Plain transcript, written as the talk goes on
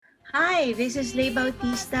Hi, this is Lay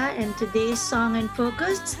Bautista, and today's song and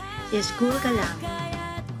focus is Cool Ka Lang.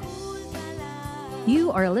 You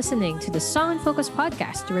are listening to the Song and Focus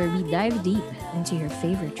podcast where we dive deep into your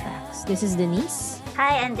favorite tracks. This is Denise.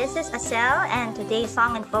 Hi, and this is Acel, and today's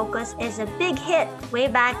Song and Focus is a big hit way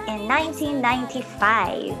back in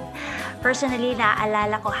 1995. Personally,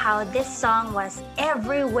 naalala ko how this song was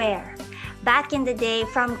everywhere. Back in the day,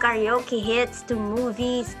 from karaoke hits to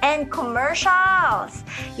movies and commercials.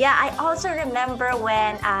 Yeah, I also remember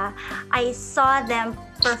when I saw them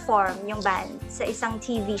perform yung band sa isang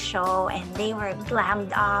TV show and they were glammed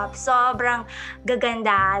up. Sobrang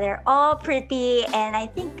gaganda. They're all pretty and I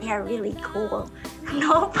think they're really cool.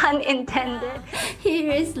 No pun intended. Here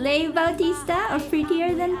is Lay Bautista of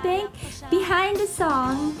Prettier Than Pink behind the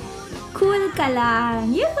song Cool Ka Lang.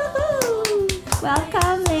 Yoo-hoo!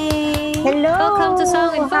 Welcome, Lay! Hello! Welcome to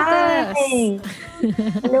Song and Focus! Hi.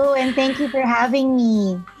 Hello, and thank you for having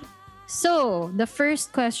me. So, the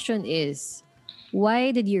first question is, why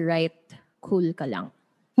did you write Cool Ka Lang?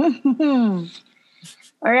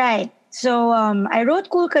 All right. So, I wrote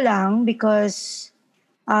Cool Ka Lang because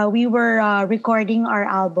we were recording our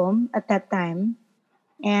album at that time.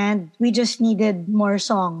 And we just needed more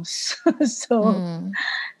songs. So,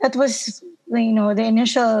 that was, the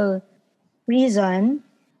initial reason.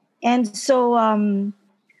 And so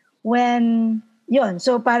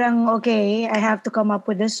so parang okay, I have to come up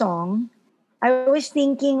with a song. I was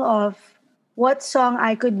thinking of what song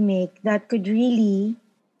I could make that could really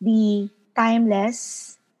be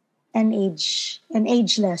timeless and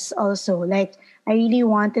ageless also. Like I really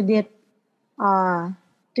wanted it to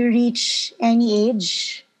reach any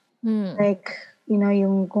age. Like,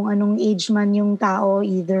 yung kung anong age man yung tao,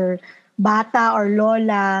 either bata or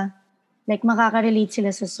lola, like makaka-relate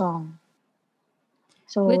sila sa song.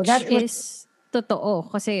 So Which that was, is totoo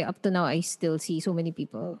kasi up to now I still see so many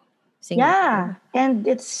people singing. yeah, and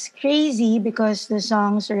it's crazy because the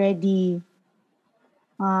song's already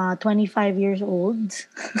 25 years old.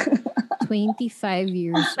 25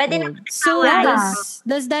 years Pwede old. naman So Yeah.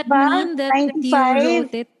 does that Ba? mean that you 95?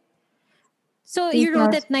 wrote it? So you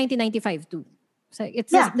wrote Because- it 1995 too. So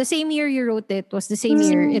it's Yeah. the same year you wrote it was the same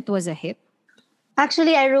year it was a hit.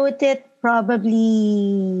 Actually, I wrote it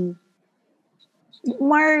probably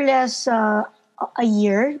more or less a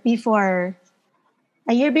year before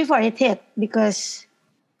it hit because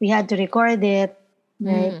we had to record it,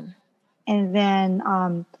 right? And then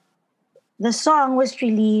the song was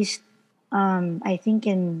released, I think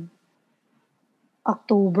in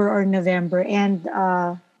October or November, and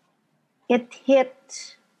it hit.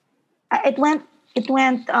 It went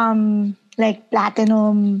like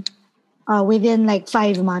platinum within like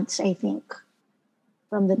 5 months, I think,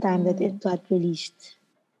 from the time that it got released.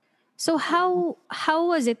 So how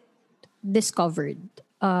was it discovered?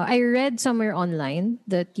 I read somewhere online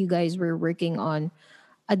that you guys were working on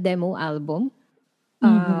a demo album.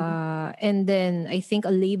 And then I think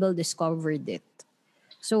a label discovered it.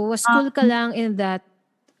 So was Cool Ka Lang in that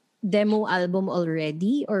demo album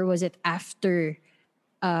already, or was it after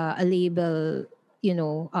a label,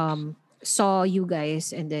 saw you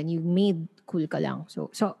guys and then you made Cool Ka Lang?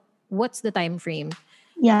 So what's the time frame?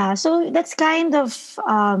 Yeah, so that's kind of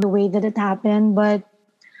the way that it happened. But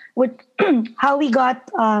what how we got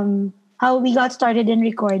started in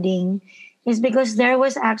recording is because there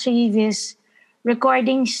was actually this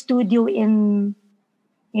recording studio in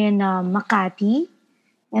Makati,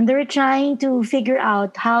 and they were trying to figure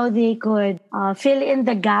out how they could fill in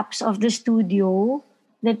the gaps of the studio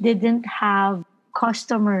that didn't have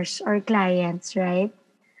customers or clients, right?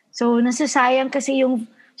 So nasasayang kasi yung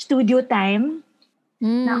studio time.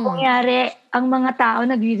 Na kunyari, ang mga tao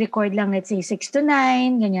nagre-record lang, let's say, 6 to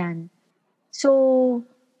 9, ganyan. So,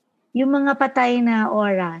 yung mga patay na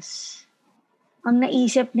oras, ang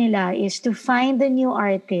naisip nila is to find a new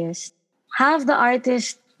artist, have the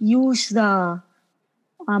artist use the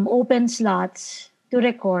open slots to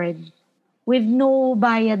record with no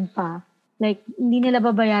bayad pa. Like, hindi nila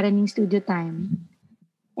babayaran yung studio time.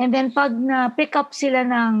 And then, pag na-pick up sila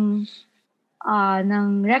ng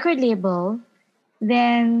record label,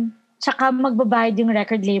 then, tsaka magbabayad yung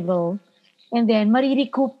record label. And then,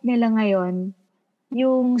 marirecoup nila ngayon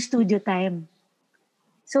yung studio time.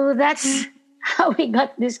 So, that's how we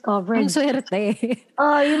got discovered. Ang swerte.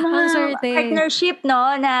 Yung mga... Ang swerte. Partnership,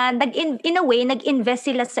 no? Na in a way, nag-invest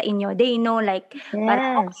sila sa inyo. They know like,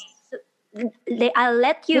 parang, Yes. I'll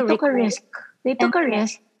let They you took a record. risk. They took a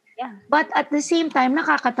risk. Yeah. But at the same time,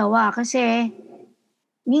 nakakatawa kasi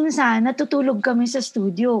minsan natutulog kami sa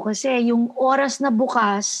studio kasi yung oras na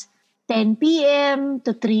bukas, 10 p.m.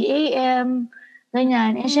 to 3 a.m.,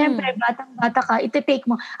 Ganyan. And syempre, batang-bata ka, iti-take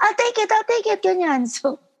mo, I'll take it, ganyan.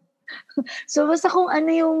 So basta kung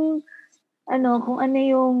ano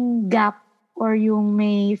yung gap or yung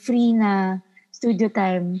may free na studio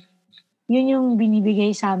time, yun yung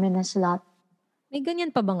binibigay sa amin na slot. May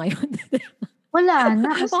ganyan pa ba ngayon? Wala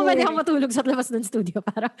na kasi... Baka pwede kang matulog sa labas ng studio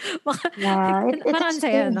para yeah, parang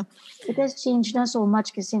saya, no? It has changed na so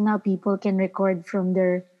much kasi now people can record from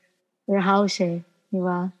their house di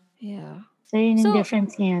ba? Yeah. So yun yung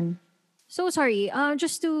difference yan. So sorry,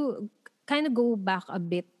 just to kind of go back a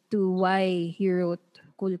bit to why he wrote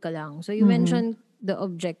Cool Ka Lang. So you mentioned the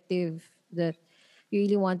objective that you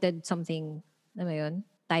really wanted something, alam mo yun,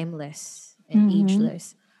 timeless and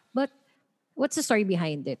ageless. But what's the story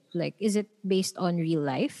behind it? Like, is it based on real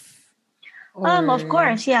life? Or... Of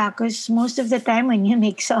course, yeah. Because most of the time when you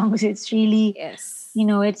make songs, it's really,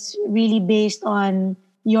 it's really based on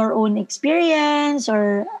your own experience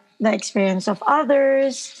or the experience of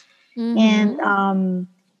others. And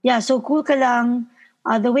so Cool Ka Lang,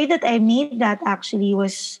 the way that I made that actually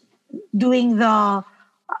was doing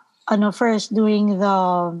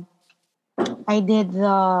I did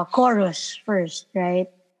the chorus first, right?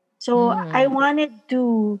 So I wanted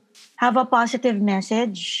to have a positive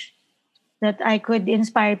message that I could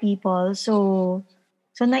inspire people. So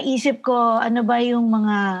naisip ko, ano ba yung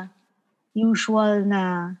mga usual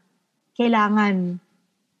na kailangan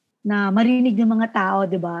na marinig ng mga tao,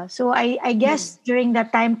 di ba? So I guess during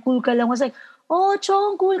that time, Cool Ka Lang was like, oh,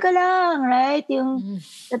 Chong, cool ka lang, right?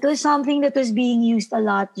 That was something that was being used a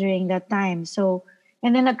lot during that time. So,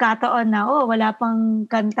 and then nagkataon na, wala pang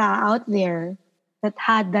kanta out there that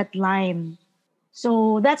had that line.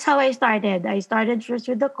 So that's how I started. I started first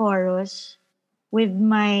with the chorus, with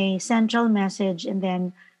my central message, and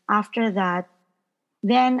then after that,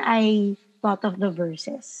 then I thought of the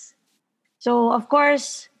verses. So of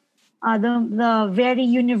course, the very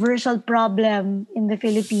universal problem in the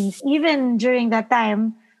Philippines, even during that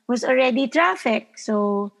time, was already traffic.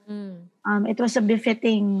 So it was a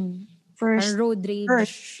befitting first road rage.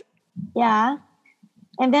 Verse. Yeah.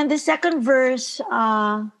 And then the second verse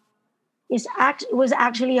was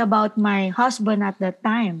actually about my husband at that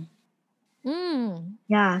time.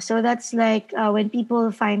 Yeah, so that's like when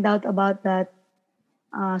people find out about that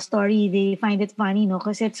story, they find it funny, no?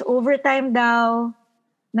 Because it's overtime daw,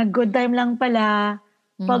 nag-good time lang pala,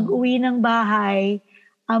 pag uwi ng bahay,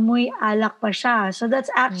 amoy alak pa siya. So that's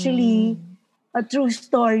actually a true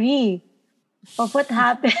story of what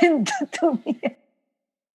happened to me.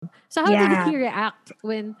 So how did he react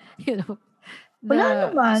when,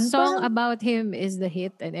 the song about him is the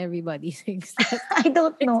hit and everybody sings that? I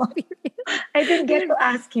don't know. I didn't get to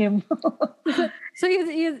ask him.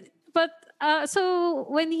 So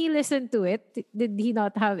when he listened to it, did he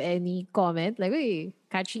not have any comment? Like, hey,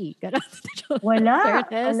 catchy.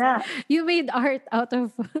 Wala. You made art out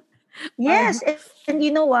of... Yes. And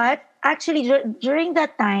you know what? Actually, during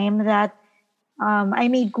that time that I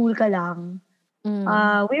made Cool Ka Lang,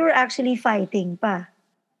 we were actually fighting pa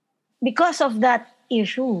because of that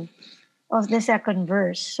issue of the second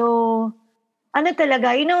verse. So, ano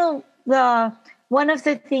talaga, one of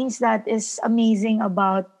the things that is amazing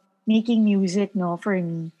about making music, no, for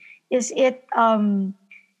me, is it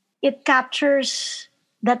captures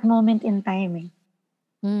that moment in time.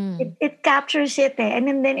 It captures it,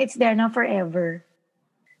 and then it's there now forever.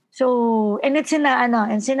 So, and it's in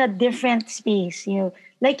a different space,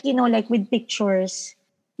 like with pictures,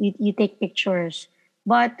 you take pictures,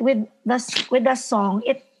 but with the song,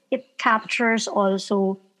 it captures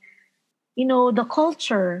also, the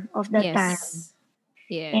culture of that time,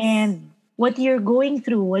 and what you're going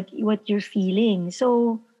through, what you're feeling.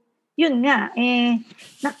 So, yun nga,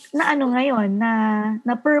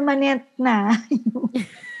 na permanent na.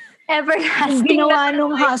 Everlasting. Ginawa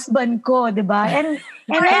nung husband ko, di ba? And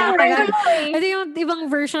I heard, ito yung ibang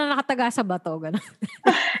version na nakataga sa bato.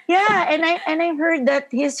 yeah, and I heard that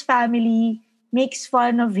his family makes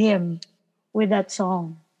fun of him with that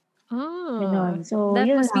song. So, that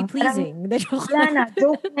must lang. be pleasing. Wala na,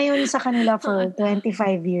 joke na yun sa kanila for 25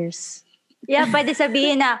 years. Yeah, pwede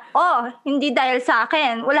sabihin na, hindi dahil sa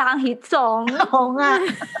akin, wala kang hit song. Oo nga.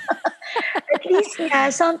 At least,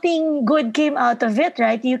 something good came out of it,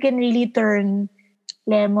 right? You can really turn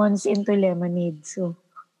lemons into lemonade. So,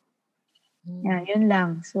 yun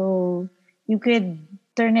lang. So, you could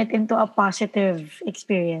turn it into a positive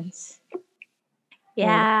experience.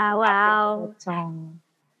 Yeah, wow. Song.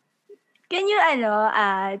 Can you,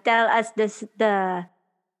 tell us the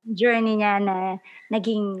journey niya na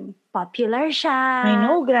naging popular siya? I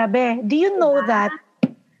know, grabe. Do you know that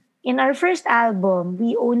in our first album,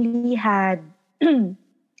 we only had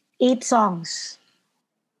 8 songs.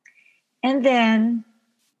 And then,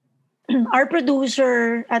 our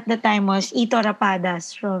producer at the time was Ito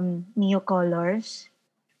Rapadas from Neo Colors.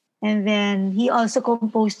 And then, he also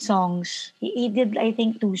composed songs. He did, I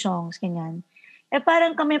think, 2 songs, ganyan.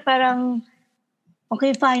 Parang kami,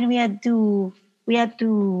 okay, fine, we had to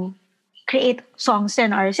create songs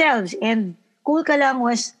then ourselves. And Cool Ka Lang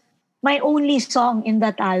was my only song in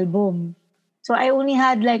that album. So I only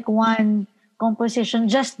had like one composition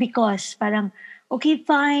just because parang, okay,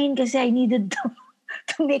 fine, kasi I needed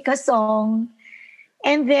to make a song.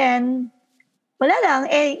 And then, wala lang.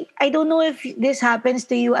 I don't know if this happens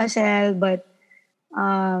to you as well, but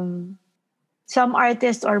some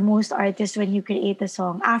artists or most artists, when you create a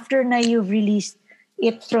song, after na you've released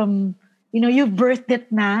it from, you've birthed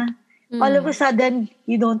it na, all of a sudden,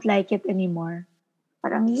 you don't like it anymore.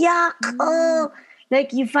 Parang, yuck! Oh!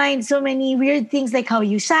 Like, you find so many weird things, like how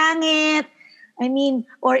you sang it. I mean,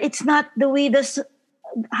 or it's not the way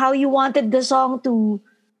how you wanted the song to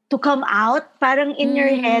come out. Parang in your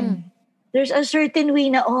head, there's a certain way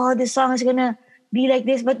na, the song is gonna be like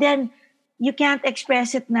this. But then, you can't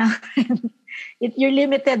express it na. You're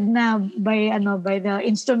limited na by the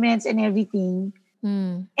instruments and everything.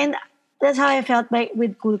 And that's how I felt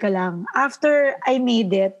with Cool Ka Lang. After I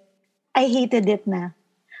made it, I hated it na.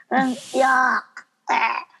 Parang, yuck!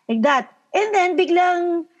 Like that. And then,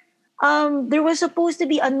 biglang, there was supposed to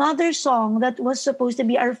be another song that was supposed to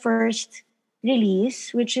be our first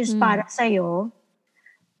release, which is Para Sa'yo.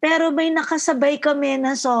 Pero may nakasabay kami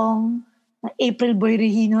na song, April Boy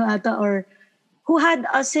Regino ata, or who had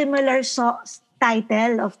a similar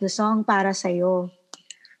title of the song, Para Sa'yo.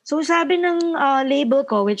 So sabi ng label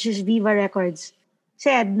ko, which is Viva Records,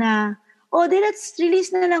 said na, let's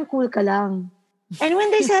release na lang Cool Ka Lang. And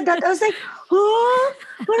when they said that, I was like,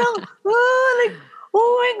 parang, like,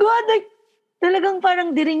 oh my God, like, talagang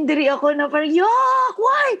parang diring-diri ako na parang, yuck,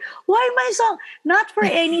 why? Why my song? Not for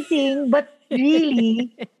anything, but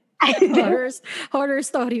really, horror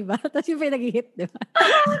story ba? Tapos yung pinag-hit, di ba?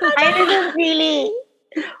 I didn't really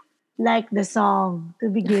like the song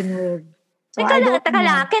to begin with. So Teka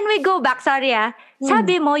lang, can we go back? Sorry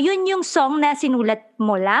Sabi mo, yun yung song na sinulat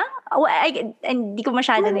mo lang? Hindi ko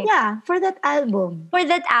masyado na. Yeah, for that album. For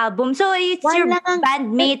that album. So it's your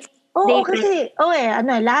bandmates. Kasi,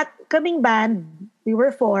 lahat kaming band, we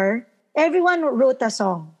were 4, everyone wrote a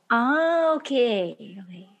song. Okay.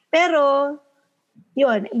 Pero,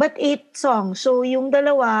 yun, but 8 songs. So yung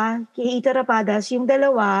dalawa, kay Ito Rapadas, yung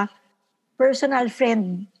dalawa, personal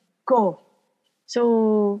friend ko.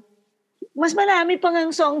 So, mas marami pang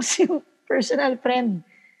ang songs yung personal friend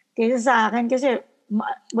kaysa sa akin kasi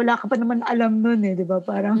wala ka pa naman alam nun di ba?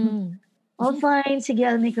 Parang, fine, sige,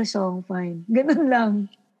 I'll make a song, fine. Ganun lang.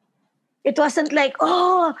 It wasn't like,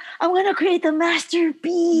 I'm gonna create a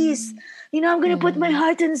masterpiece. I'm gonna put my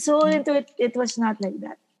heart and soul into it. It was not like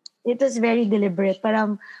that. It was very deliberate.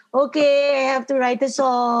 Parang, okay, I have to write a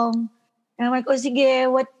song. And I'm like, sige,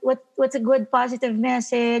 what's a good positive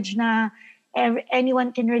message na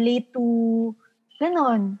anyone can relate to.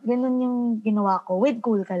 Ganon yung ginawa ko with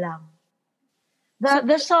Cool Ka Lang.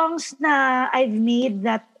 The songs na I've made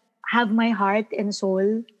that have my heart and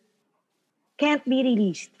soul can't be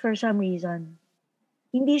released for some reason.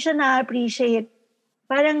 Hindi siya na-appreciate.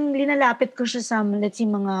 Parang linalapit ko siya sa, let's say,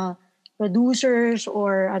 mga producers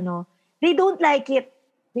or they don't like it.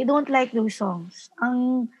 They don't like those songs.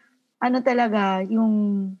 Ang talaga,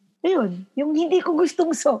 yung hindi ko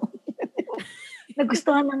gustong song.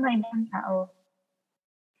 Nagustuhan ng ibang tao.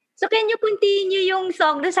 So can you continue yung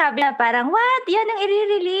song na sabi na parang, what? Yan ang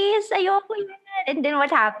i-release. Ayoko yan. And then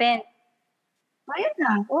what happened? Ayun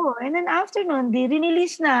na. And then after nun, they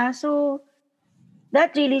release na. So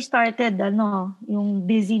that really started, yung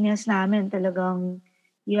busyness namin. Talagang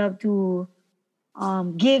you have to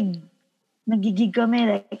gig. Nagigig kami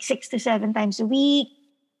like 6 to 7 times a week.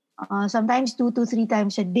 Sometimes 2 to 3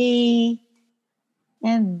 times a day.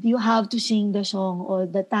 And you have to sing the song all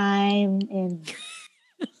the time. And,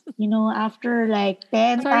 after like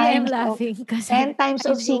 10 times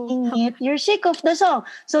of singing it, you're sick of the song.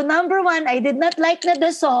 So number 1, I did not like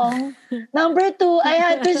the song. Number 2, I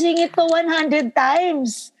had to sing it 100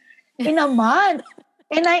 times in a month.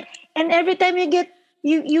 And every time you get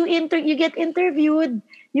interviewed,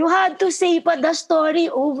 you had to say pa the story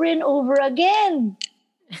over and over again.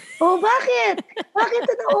 Bakit? Bakit?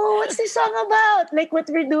 What's this song about? Like what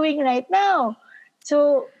we're doing right now.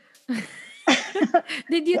 So,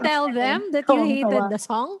 did you tell them that you hated the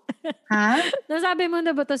song? Ha? Nasabi mo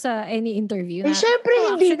na ba to sa any interview? Syempre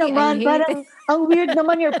hindi naman. Parang, ang weird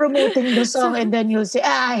naman you're promoting the song and then you'll say,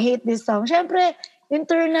 I hate this song. Syempre,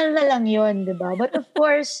 internal na lang yun, di ba? But of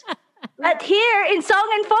course, But here in Song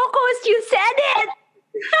and Focus, you said it.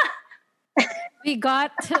 We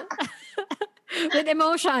got with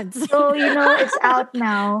emotions. So, it's out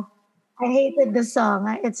now. I hated the song.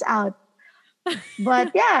 It's out.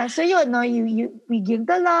 But yeah, so no, we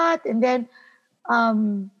gigged a lot, and then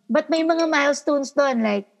but may mga milestones doon,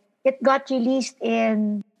 like it got released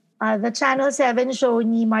in the Channel 7 show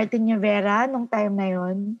ni Martin Rivera nung time na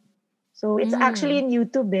yon. So it's actually in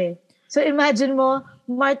YouTube eh. So imagine mo,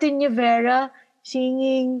 Martin Rivera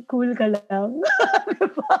singing Cool Ka Lang.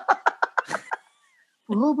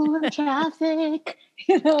 Bobo ang traffic,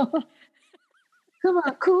 Come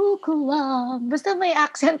on, cool ka lang. Basta may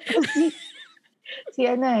accent ko si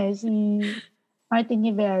Martin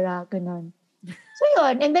Rivera, ganun. So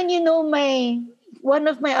yun, and then one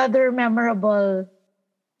of my other memorable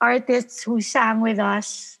artists who sang with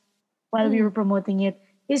us while we were promoting it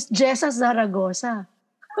is Jessa Zaragoza.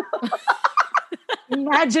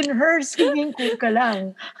 Imagine her singing Cool Ka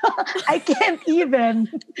Lang. I can't even.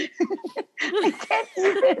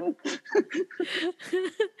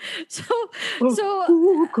 So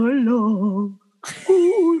Cool Ka Lang.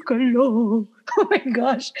 Cool Ka Lang. Oh my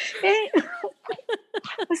gosh.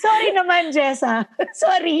 Sorry naman, Jessa.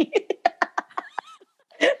 Sorry.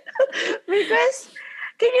 Because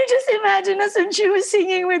can you just imagine us when she was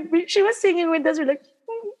singing with us, we're like,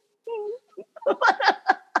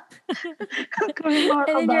 and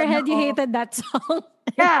in your head you hated that song.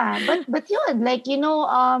 Yeah, but yun, like,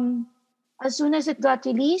 as soon as it got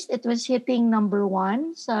released, it was hitting number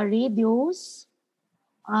 1 sa radios.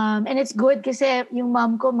 And it's good kasi yung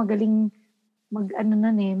mom ko magaling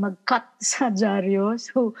mag-cut sa dyaryo.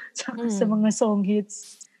 So, sa mga song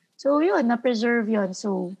hits. So, yun, na-preserve yun.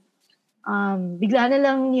 So, bigla na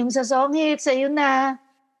lang yung sa song hits, ayun na.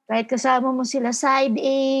 Kahit kasama mo sila Side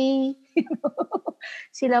A,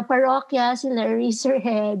 sila Parokya, sila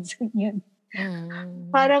Eraserheads, yun.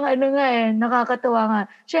 Parang nakakatawa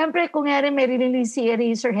nga. Siyempre, kung may release si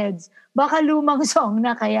Eraserheads, baka lumang song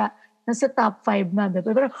na kaya nasa top 5 na.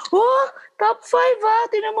 Pero, top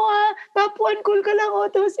 5 tinan mo top 1 Cool Ka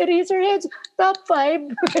Lang, tapos Eraserheads, top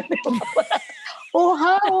 5.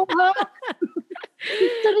 Oha.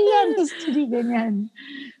 History, ganyan.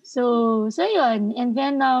 So yun. And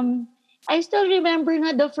then, I still remember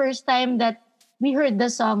na the first time that we heard the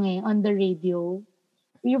song on the radio.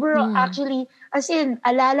 We were actually, as in,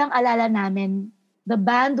 alala namin, the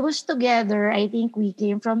band was together. I think we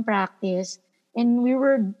came from practice. And we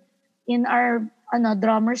were in our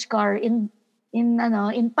drummer's car in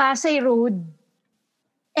Pasay Road.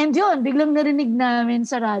 And yun, biglang narinig namin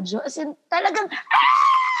sa radyo. As in, talagang,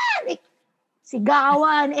 like,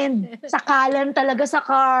 sigawan and sakalan talaga sa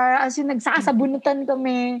car. As in, nagsasabunutan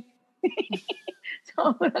kami.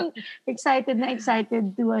 So, excited to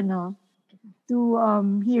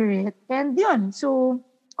hear it. And yun, so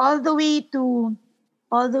all the way to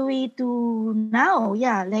now,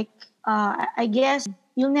 yeah, like I guess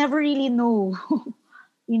you'll never really know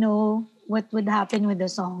what would happen with the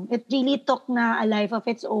song. It really took na a life of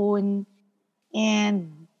its own,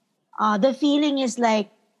 and the feeling is like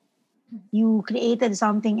you created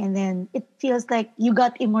something and then it feels like you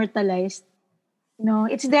got immortalized.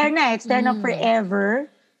 It's there na forever.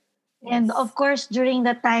 Yes. And of course, during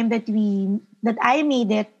the time that I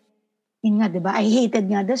made it, diba, I hated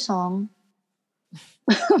nga the song.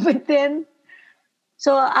 But then,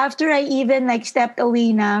 so after I even stepped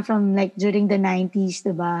away na from during the 90s,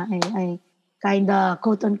 diba, I kind of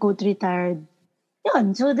quote unquote retired.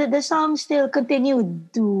 Yun, so the song still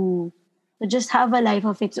continued to just have a life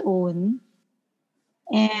of its own.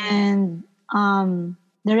 And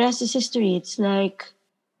the rest is history. It's like,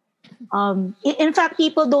 in fact,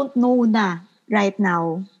 people don't know na right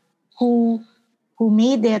now who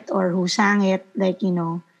made it or who sang it. Like they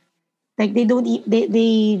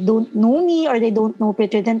don't know me or they don't know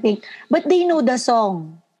Prettier Than Pink, but they know the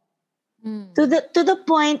song. To the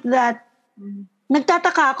point that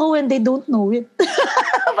nagtataka ako when they don't know it.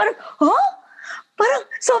 Parang, huh? Parang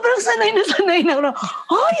sobrang sanay na.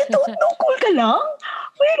 Oh, you don't know Cool Ka Lang?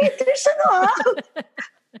 Wait, there's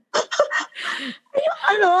do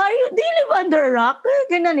you live under a rock?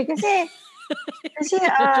 Ganun Kasi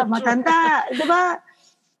matanda. Diba?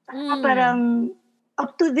 Parang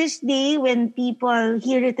up to this day, when people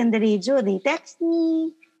hear it in the radio, they text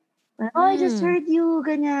me. I just heard you,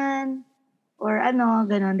 ganyan. Or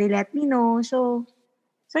ganon. They let me know. So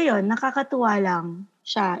yun, nakakatuwa lang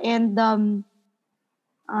siya. And,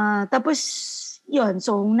 tapos, yun.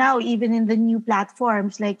 So now, even in the new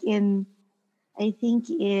platforms, like I think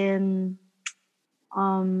in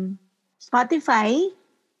Spotify,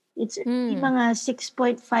 it's mga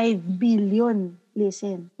 6.5 billion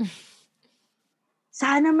listen.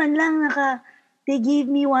 Sana man lang they gave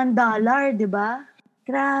me $1, di ba?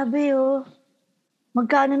 Grabe, oh.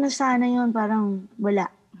 Magkano na sana yun? Parang wala.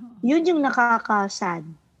 Yun yung nakaka-sad.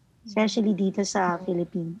 Especially dito sa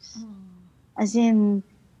Philippines. As in,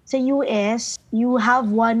 sa US, you have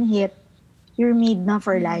one hit, you're made na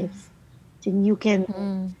for life. And you can,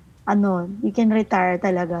 you can retire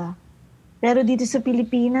talaga. Pero dito sa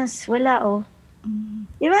Pilipinas, wala, oh.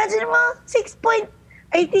 Imagine mo,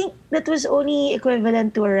 I think that was only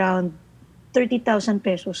equivalent to around 30,000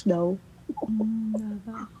 pesos daw.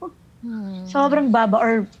 Sobrang baba,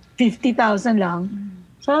 or 50,000 lang.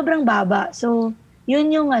 Sobrang baba. So,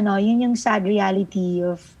 yun yung sad reality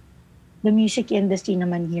of the music industry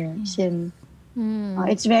naman here. Sin,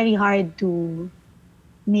 it's very hard to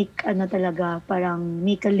make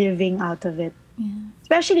make a living out of it. Yeah.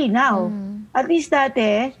 Especially now. At least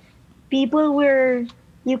dati, people were,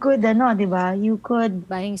 you could, di ba? You could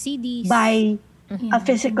buying CDs. Buy a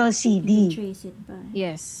physical CD. Trace it by.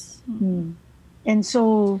 Yes. And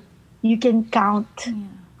so, you can count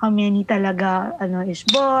how many talaga is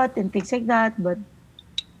bought and things like that. But,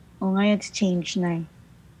 ngayon it's changed na eh.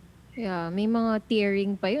 Yeah, may mga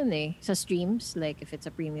tiering pa yun eh sa streams. Like if it's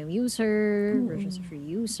a premium user versus a free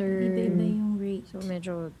user. Iba-iba yung rate. So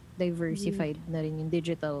medyo diversified na rin yung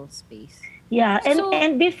digital space. Yeah,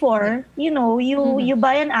 and before, you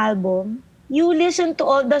buy an album, you listen to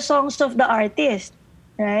all the songs of the artist,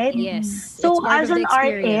 right? Yes. So it's part as of the an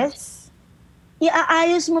experience. artist,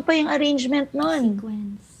 iaayos mo pa yung arrangement nun.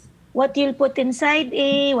 Sequence. What you'll put inside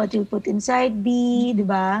A, what you'll put inside B, di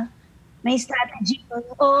ba? May strategy pa.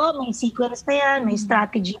 Oo, may sequence pa yan, may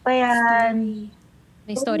strategy pa yan.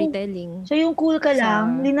 May storytelling. So yung Cool Ka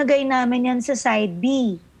Lang, linagay namin yan sa side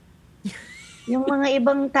B. Yung mga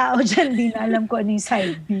ibang tao dyan, di na alam ko ano yung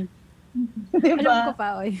side B. Diba? Alam ko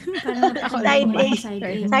pa, oy.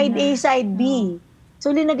 Side A, side B.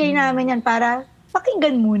 So linagay namin yan para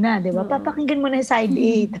pakinggan muna, di ba? Papakinggan mo na yung side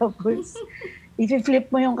A. Tapos,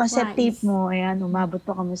 i-flip mo yung cassette tape mo. Ayan, umabot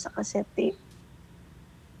pa kami sa cassette tape.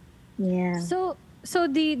 Yeah. So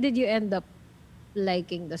did you end up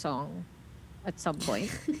liking the song at some point?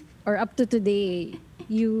 Or up to today,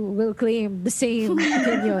 you will claim the same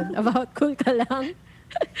opinion about Cool Ka Lang?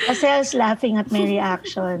 Asel's laughing at my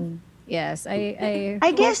reaction. Yes, I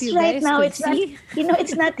guess right now it's not, see.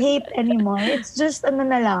 it's not hate anymore. It's just na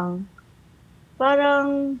lang.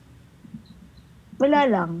 Parang wala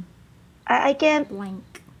lang. I can't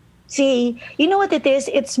blank. See, you know what it is?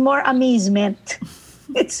 It's more amazement.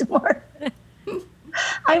 It's more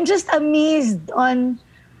I'm just amazed on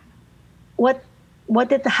what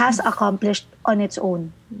it has accomplished on its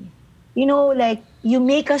own. Like you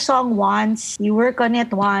make a song once, you work on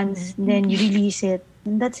it once, then you release it,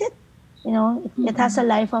 and that's it. It has a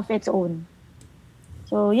life of its own.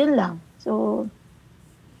 So, yun lang. So,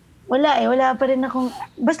 wala pa rin akong,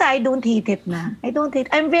 basta I don't hate it na.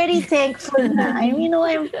 I'm very thankful na.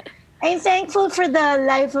 I'm thankful for the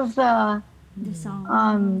life of the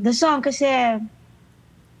song. The song kasi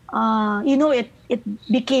it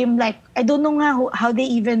became like, I don't know nga how they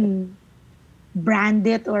even brand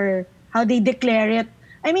it or how they declare it.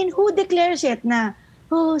 I mean, who declares it na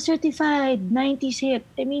certified 90s hit?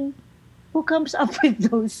 I mean, who comes up with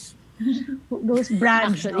those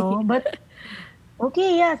brands? No? But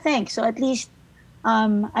okay, yeah, thanks. So at least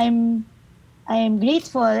I'm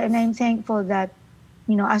grateful and I'm thankful that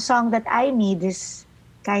a song that I made is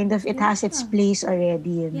kind of, it has its place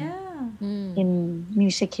already in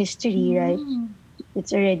music history, right?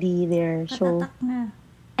 It's already there. So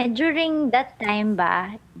And during that time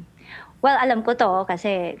ba, well, alam ko to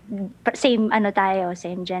kasi same tayo,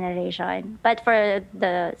 same generation. But for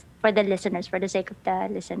the listeners, for the sake of the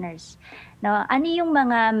listeners, no, ano yung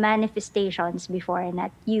mga manifestations before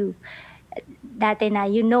that dati na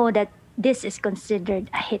that this is considered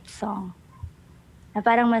a hit song? Na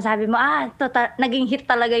parang masabi mo, naging hit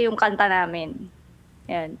talaga yung kanta namin.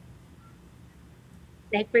 Yan.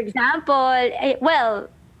 Like for example, well,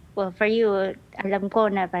 for you, alam ko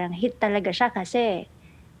na parang hit talaga siya kasi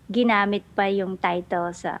ginamit pa yung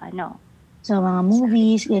title sa sa mga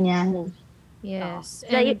movies, ganyan. Yes.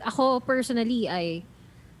 And ako personally, I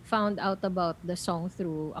found out about the song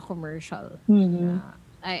through a commercial.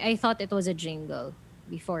 I thought it was a jingle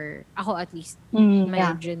before, ako at least,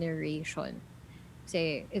 my generation.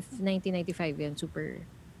 Kasi if 1995 yan, super,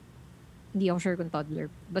 hindi ako sure kung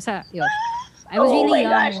toddler. Basta, yun. I was really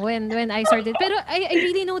young when I started. Pero I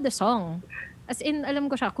really know the song. As in, alam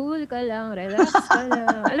ko siya, cool ka lang, relax ka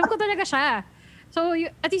lang. Alam ko talaga siya. So,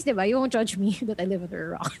 at least, diba, you won't judge me that I live under a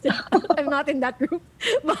rock. I'm not in that group.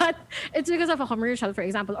 But, it's because of a commercial, for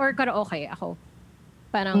example, or karaoke ako.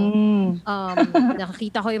 Parang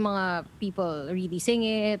nakakita ko yung mga people really sing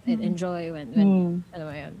it and enjoy when ano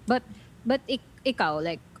mo yun. But ikaw,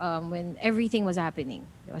 like, when everything was happening,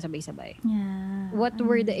 di ba, sabay-sabay, what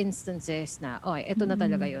were the instances na, okay, ito na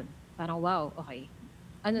talaga yun. Parang, wow, okay.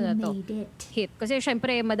 Ano na to? Hit. Kasi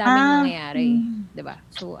syempre, madaming nangyayari. Di ba?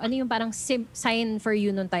 So, ano yung parang sign for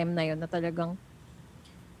you nung time na yun na talagang,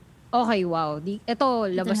 okay, wow. Ito,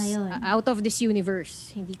 labas, out of this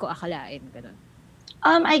universe. Hindi ko akalain. Ganun.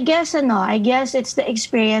 I guess it's the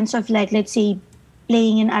experience of, like, let's say,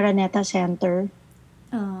 playing in Araneta Center.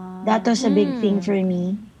 That was a big thing for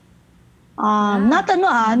me. Not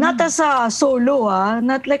as a solo,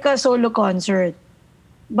 not like a solo concert.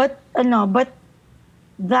 But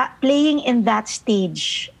that playing in that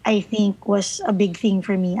stage, I think, was a big thing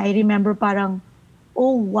for me. I remember parang,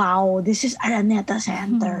 oh wow, this is Araneta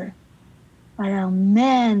Center. Parang,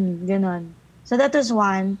 man, ganon. So that was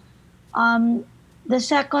one. The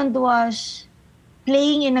second was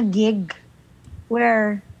playing in a gig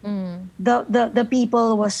where the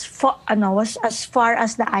people was as far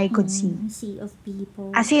as the eye could see. Sea of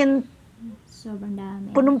people. As in, sobrang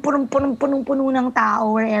dami. Punong-puno ng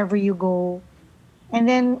tao wherever you go. And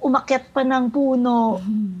then, umakyat pa ng puno.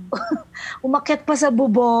 Umakyat pa sa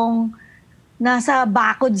bubong. Nasa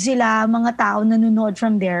bakod sila, mga tao nanonood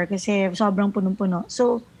from there kasi sobrang punong-puno.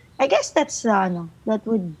 So, I guess that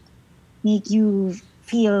would make you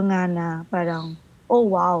feel nga na parang, oh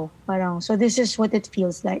wow, parang, so this is what it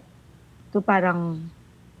feels like to parang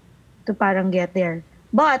get there.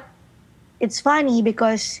 But, it's funny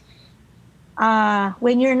because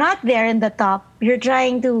when you're not there in the top, you're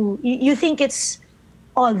trying to, you think it's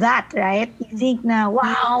all that, right? You think na,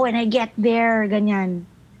 wow, when I get there, ganyan.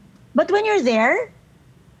 But when you're there,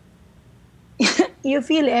 you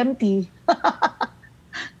feel empty.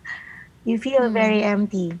 You feel very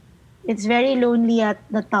empty. It's very lonely at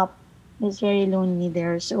the top. It's very lonely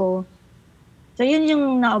there. So yun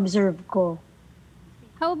yung na-observe ko.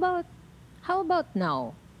 How about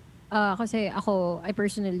now? Kasi ako, I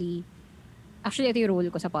personally, actually, ito yung role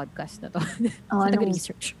ko sa podcast na to. Sa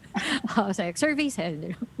taga-research. So, like, survey says,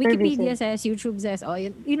 Wikipedia says, YouTube says,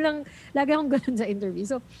 yun lang, lagi akong ganun sa interview.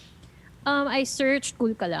 So, I searched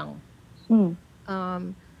Cool Ka Lang.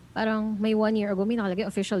 Parang may 1 year ago, may nakalagay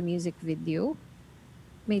official music video.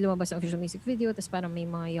 May lumabas na official music video, tapos parang may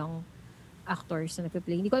mga young actors na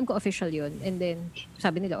nagpe-play. Hindi ko alam kung official yun. And then,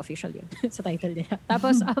 sabi nila official yun sa title nila.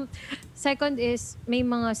 Tapos, second is, may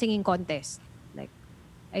mga singing contest. Like,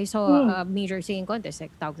 I saw a major singing contest,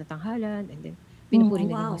 like Tawag na Tanghalan, and then pinupuri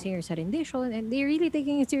na yung mga singers sa rendition, and they're really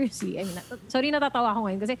taking it seriously. I mean, sorry, natatawa ako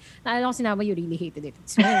ngayon kasi naalala ko sinama, you really hated it.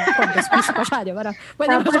 It's may contest piece pa siya, di ba?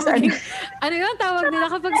 Pwede mo siya maging, ano yun, tawag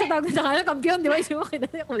nila kapag sa Tawag na Tanghalan, kampiyon, di ba? Isip mo,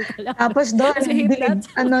 Cool Ka Lang. Tapos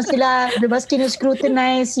doon, sila, di ba,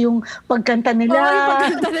 kinuscrutinize yung pagkanta nila. Yung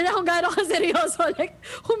pagkanta nila, kung gaano ka seryoso. Like,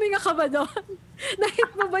 huminga ka ba doon?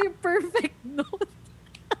 Nahit mo ba yung perfect note?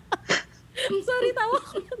 Sorry, tawa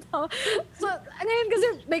ko na tawa. So, ngayon kasi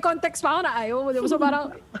may context pa ako na ayaw. So,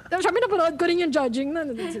 parang, syempre napanood ko rin yung judging na.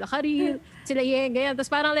 Sila Karil, sila Yeng, ganyan. Tapos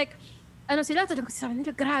parang like, ano sila, talagang sabi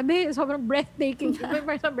nila, grabe, sobrang breathtaking. May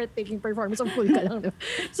parang breathtaking performance of Cool Ka Lang. Diba?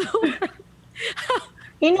 So,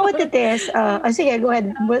 you know what it is? Sige, go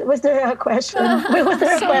ahead. Was there a question? Was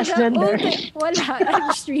there a question there? Wala.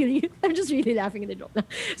 I'm just really laughing at the joke.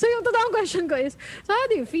 So yung totoong question ko is, so how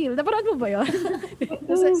do you feel? Napanood mo ba yun?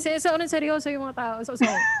 Sa unang seryoso yung mga tao. So.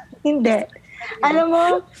 Hindi. Alam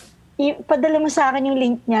mo, padala mo sa akin yung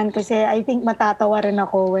link niyan kasi I think matatawa rin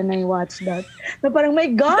ako when I watch that. Na parang, my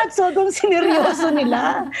God, sobrang sineryoso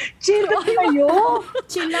nila. Chill kayo.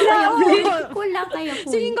 Chill lang kayo. Cool lang kayo.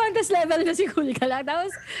 Singing contest level na si Cool Ka Lang. Tapos,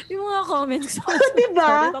 yung mga comments.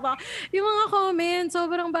 Diba? Yung mga comments,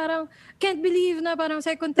 sobrang parang, can't believe na parang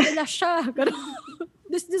second to the last siya.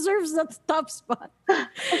 This deserves that top spot.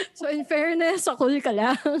 So, in fairness, sa Cool Ka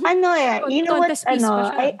Lang. You know what,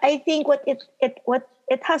 I think what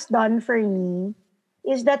it has done for me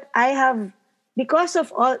is that I have, because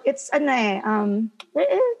of all, it's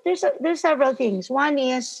there's several things. One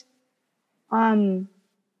is,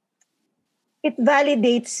 it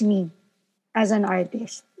validates me as an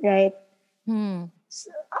artist, right?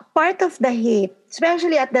 So, part of the hate,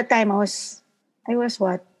 especially at that time, I was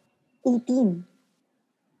what? 18.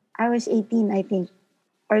 I was 18, I think.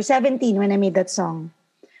 Or 17 when I made that song.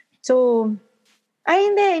 So,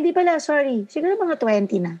 hindi pala, sorry. Siguro mga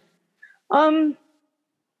 20 na.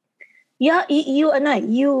 Yeah,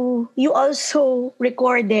 you also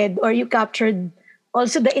recorded or you captured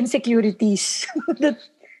also the insecurities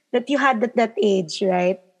that you had at that age,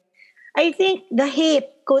 right? I think the hate,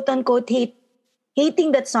 quote unquote hate,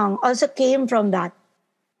 hating that song also came from that.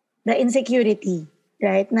 the insecurity,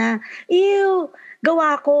 right? Na, ew,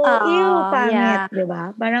 gawa ko, ew, pangit, di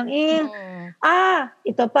ba? Parang,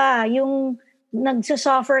 ito pa, yung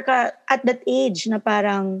nagsasuffer ka at that age na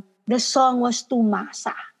parang the song was too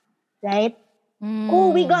masa, right?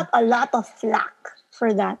 We got a lot of flack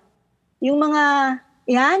for that. Yung mga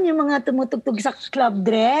tumutugtog sa Club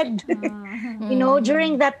Dread.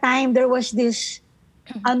 During that time, there was this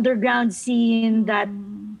underground scene that,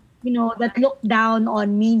 that looked down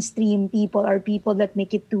on mainstream people or people that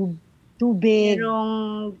make it too big.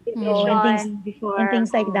 And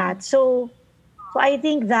things like that. So I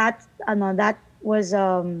think that was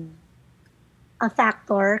a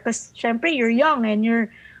factor because syempre you're young and you're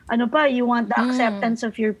you want the acceptance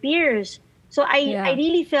of your peers. So I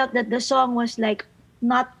really felt that the song was like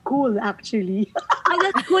not cool actually.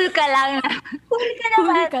 Cool ka lang. Cool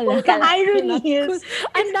ka lang. The irony is,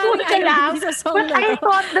 it's cool ka lang, but I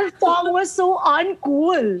thought the song was so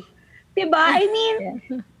uncool. Diba? I mean,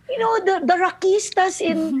 the rockistas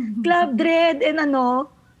in Club Dread and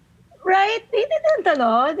right? They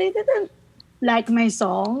didn't like my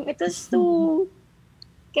song. It was too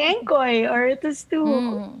kengkoy or it was too,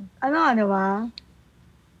 diba?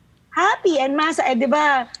 Happy and masa. Di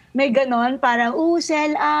ba? May ganon, parang,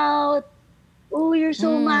 sell out. You're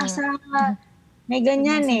so masa. May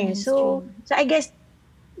ganyan So I guess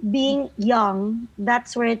being young,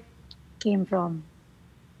 that's where it came from.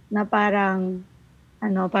 Na parang, I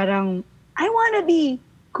wanna be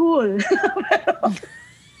cool.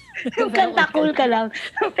 Yung kanta cool ka lang.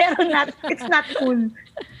 Pero it's not cool.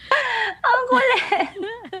 Ang kulit.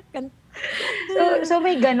 So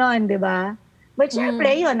may ganon, di ba? But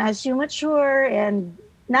syempre yun, as you mature and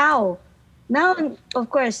now, of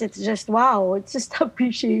course, it's just wow. It's just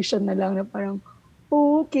appreciation na lang na parang,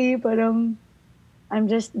 okay, parang, I'm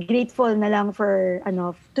just grateful na lang for,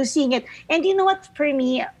 to sing it. And you know what, for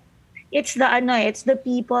me, it's the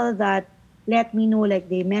people that let me know, like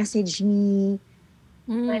they message me,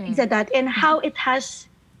 things like that, and how it has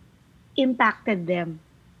impacted them.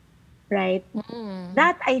 Right?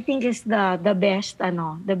 That I think is the best,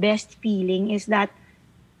 the best feeling is that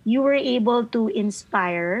you were able to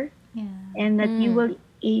inspire and that you were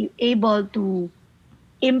able to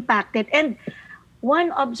impact it. And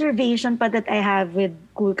one observation pa that I have with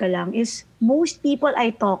Cool Ka Lang is most people I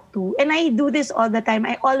talk to, and I do this all the time,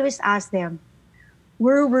 I always ask them,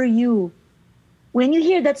 where were you? When you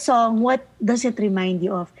hear that song, what does it remind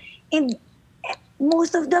you of? And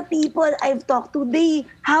most of the people I've talked to, they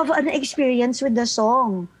have an experience with the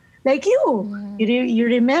song. Like you. You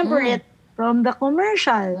remember it from the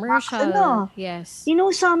commercial. Yes.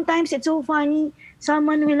 Sometimes it's so funny.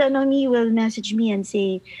 Someone will message me and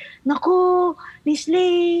say, Naku, Miss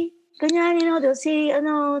Lay, ganyan, they'll say,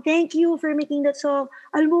 thank you for making that song.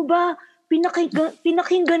 Alam mo ba,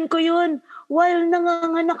 pinakinggan ko yun while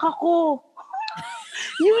nanganganak ako.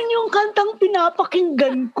 Yun yung kantang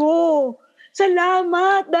pinapakinggan ko.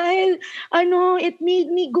 Salamat dahil it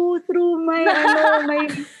made me go through my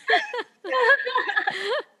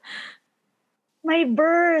my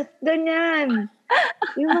birth, ganyan.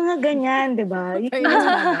 Yung mga ganyan, 'di ba?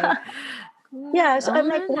 Yeah, so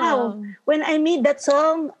I'm like, wow. When I made that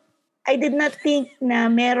song, I did not think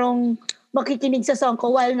na merong makikinig sa song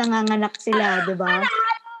ko while nanganganak sila, 'di ba?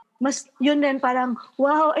 Mas yun din parang,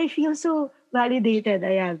 wow, I feel so validated.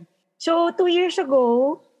 Ayan. So 2 years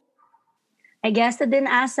ago, I guess din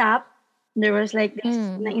ASAP, there was like this,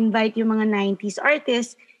 na-invite yung mga 90s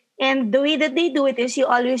artists. And the way that they do it is you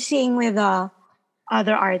always sing with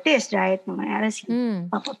other artists, right? Mga si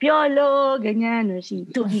Papa Piolo, ganyan, or si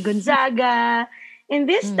Tony Gonzaga. And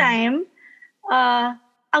this time,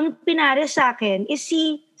 ang pinares sa akin is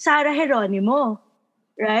si Sarah Geronimo,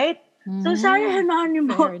 right? So Sarah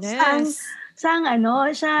Geronimo,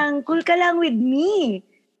 sang Cool Ka Lang with me.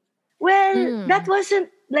 Well, that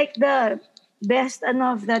wasn't like the best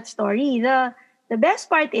of that story. The best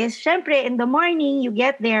part is, syempre, in the morning, you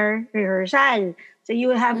get their rehearsal. So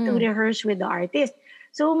you have to rehearse with the artist.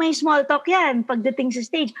 So may small talk yan pagdating sa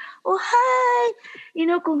stage. Oh, hi!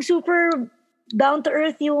 Kung super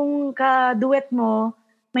down-to-earth yung ka-duet mo,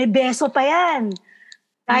 may beso pa yan.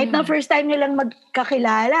 Kahit na first time nilang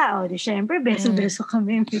magkakilala. Di syempre, beso-beso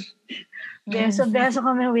kami. Beso-beso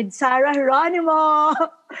kami with Sarah Geronimo.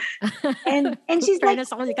 And she's like,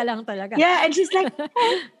 Cool Ka Lang talaga. Yeah, and she's like,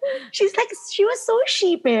 she was so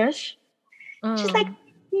sheepish. She's like,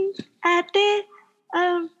 ate,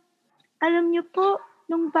 alam niyo po,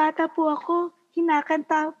 nung bata po ako,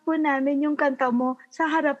 kinakanta po namin yung kanta mo sa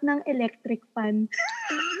harap ng electric fan.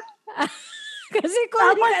 Kasi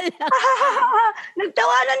cool ka lang.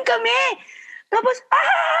 Nagtawanan kami. Tapos,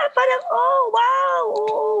 parang,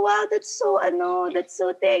 wow, that's so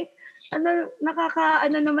thank,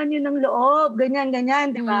 naman yun ng loob,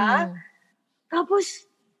 ganyan, di ba? Tapos,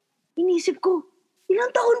 inisip ko,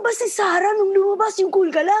 ilang taon ba si Sarah nung lumabas yung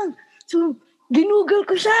Cool Ka Lang? So, ginugol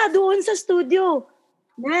ko siya doon sa studio.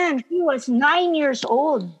 Man, she was 9 years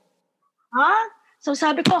old. So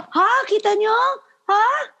sabi ko, kita nyo?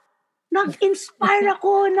 Nag-inspire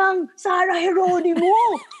ako ng Sarah Geronimo.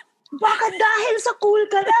 Baka dahil sa Cool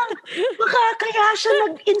Ka Lang, baka kaya siya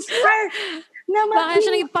nag-inspire na baka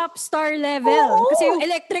siya naging pop star level. Oo. Kasi yung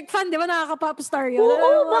Electric Fan, di ba nakaka-pop star yun?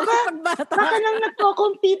 Oo, baka nang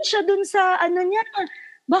nagko-compete siya dun sa niya.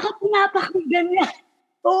 Baka pinapakinggan niya.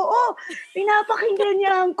 Oo, pinapakinggan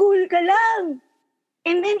niya ang Cool Ka Lang.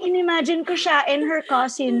 And then, inimagine ko siya and her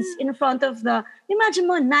cousins in front of imagine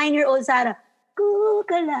mo, 9-year-old Sarah, Cool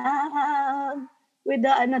Ka Lang. With the,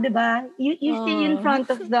 di ba? You stay in front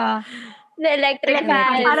of the electric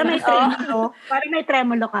fan. Para may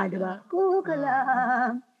tremolo ka, di ba? Cool Ka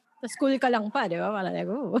Lang. Tapos Cool Ka Lang pa, di ba? Parang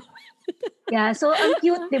Yeah, so ang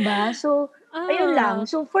cute, di ba? So, ayun lang.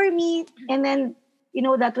 So, for me, and then,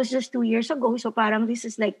 that was just 2 years ago. So, parang this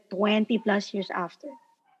is like 20 plus years after.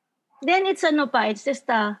 Then it's it's just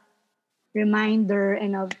a reminder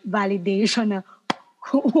and a validation na,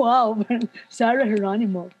 wow, Sarah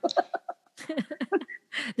Geronimo.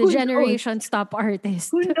 The generation top artist.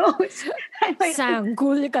 Who knows? Sang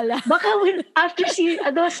Cool Ka Lang. Baka after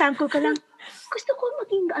Sang Cool Ka Lang, gusto ko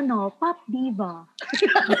maging pop diva.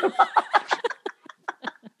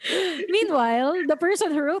 Meanwhile, the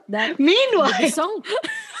person who wrote that song,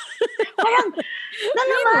 parang,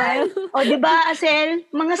 naman. O, di ba, Asel?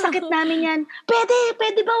 Mga sakit namin yan.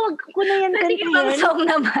 Pwede ba wag ko na yan kantayin? Pwede song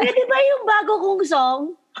naman. Pwede ba yung bago kong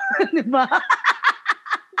song? Di ba?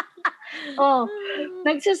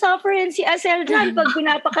 Nagsasuffer rin si Asel dyan pag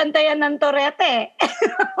pinapakantayan ng Torete.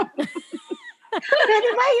 Pwede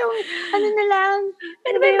ba yung, na lang?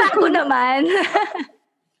 Pwede ba yung bago naman?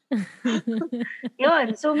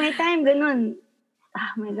 Yun. So, may time ganun.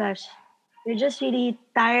 Oh my gosh. You're just really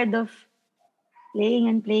tired of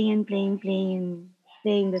playing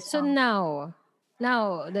the song. So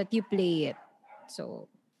now that you play it, so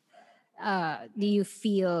do you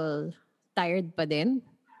feel tired pa din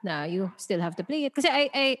na you still have to play it? Kasi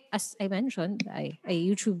I as I mentioned, I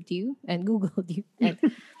YouTubed you and Googled you. And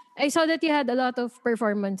I saw that you had a lot of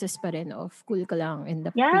performances pa rin of Cool Ka Lang in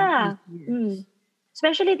the previous years.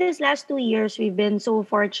 Especially these last 2 years, we've been so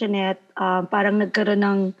fortunate. Parang nagkaroon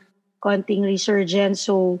ng konting resurgence.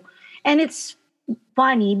 So, and it's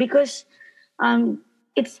funny because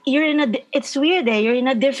it's weird you're in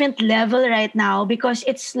a different level right now because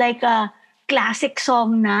it's like a classic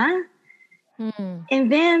song na. And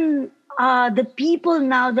then the people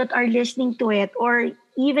now that are listening to it or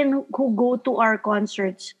even who go to our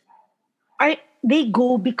concerts they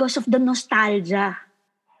go because of the nostalgia.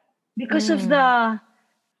 Because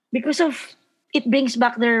of it brings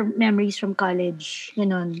back their memories from college,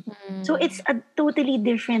 So it's a totally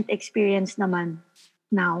different experience naman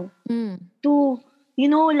now. To,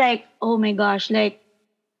 like, oh my gosh, like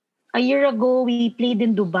a year ago we played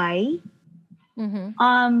in Dubai.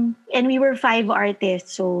 And we were 5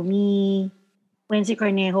 artists. So me, Wency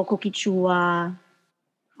Cornejo, Cookie Chua,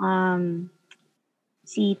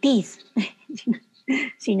 si Teeth.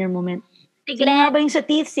 Senior moment. Si Sino nga ba yung sa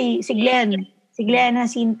Teeth? Si Glenn. Si Glenn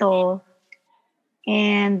Jacinto.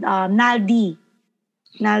 And Naldi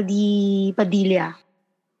Padilla.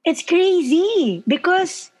 It's crazy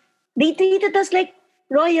because they treated us like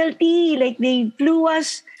royalty. Like they flew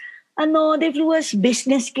us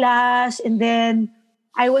business class, and then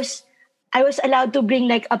I was allowed to bring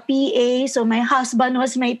like a PA, so my husband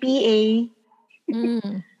was my PA.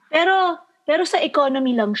 Pero sa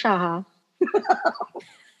economy lang siya, ha.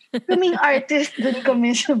 Kaming artist, dun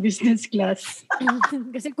kami sa business class.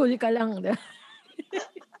 Kasi Cool Ka Lang.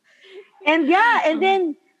 And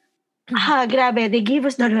then, grabe, they gave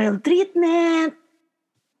us the royal treatment.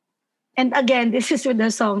 And again, this is with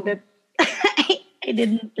a song that I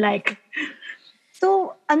didn't like.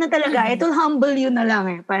 So, talaga, it will humble you na lang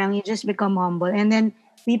eh. Parang you just become humble. And then,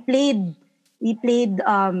 we played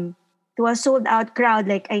to a sold out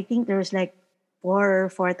crowd. Like, I think there was like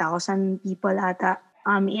 4,000 people ata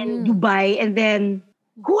in Dubai. And then,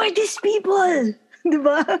 who are these people?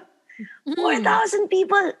 Diba? 4,000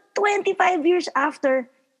 people, 25 years after,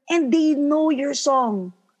 and they know your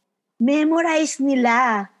song. Memorize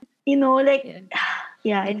nila. Like,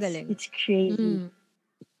 it's crazy.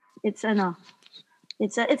 It's a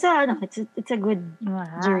good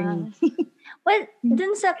journey. Well,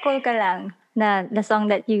 dun sa Cool Ka Lang, na the song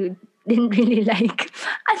that you didn't really like.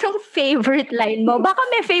 Anong favorite line mo? Baka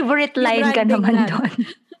may favorite Yung line ka branding naman lang. doon.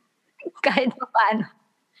 Kahit pa paano.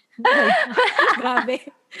 Grabe.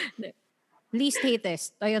 Least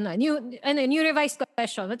hatest. Ayun na. New revised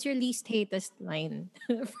question. What's your least hatest line?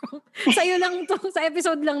 Sa'yo lang to. Sa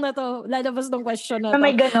episode lang na to. Lalabas ng question na to.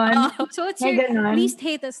 May ganon. So what's May your ganon. least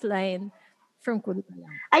hatest line from Cool Ka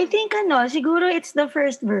Lang? I think siguro it's the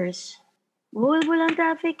first verse. Bulbul ang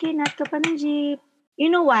traffic, kinat ka pa ng jeep.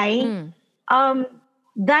 You know why?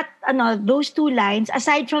 Those two lines,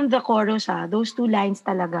 aside from the chorus, those two lines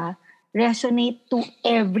talaga resonate to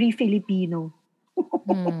every Filipino.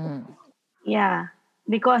 Yeah,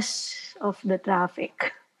 because of the traffic,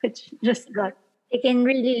 which just got You can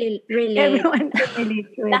really relate. everyone can relate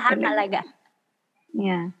to it. Lahat talaga. talaga.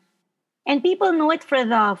 Yeah. And people know it for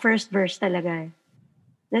the first verse talaga.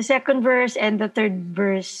 The second verse and the third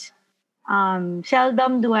verse,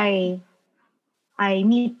 seldom do I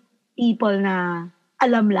meet people na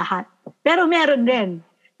alam lahat. Pero meron din.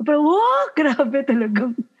 Pero, wow, grabe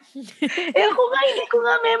talagang. Hindi ko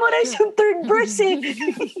nga memorize yung third verse eh.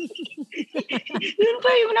 Yun pa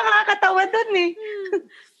yung nakakatawa dun eh.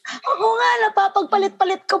 Ako nga,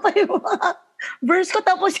 napapagpalit-palit ko pa yung mga verse ko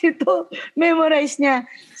tapos ito, memorize niya.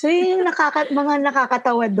 So yun yung mga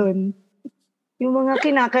nakakatawa dun. Yung mga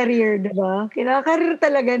kinakareer, diba? Kinakareer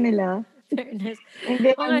talaga nila. Fairness. And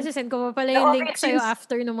then, Kung nasasend ko pa pala yung link sa'yo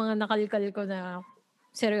after ng mga nakalkal ko na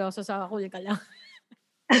seryoso sa Cool Ka Lang.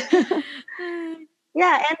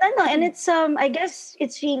 yeah, and it's I guess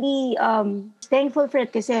it's really thankful for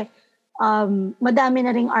it kasi madami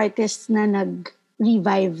na ring artists na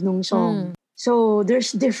nag-revive nung song. So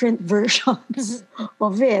there's different versions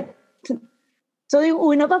of it. So yung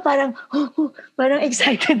una pa parang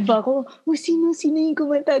excited ba ako? Sino yung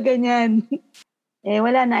kumanta ganyan?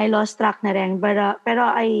 Wala na, I lost track na rin. Pero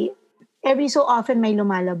every so often may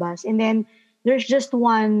lumalabas. And then there's just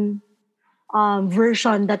one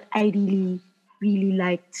version that I really, really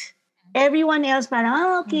liked. Everyone else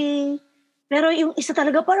parang, okay. Pero yung isa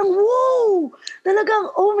talaga parang, whoa!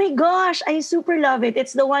 Talagang, oh my gosh, I super love it.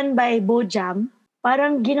 It's the one by Bojam.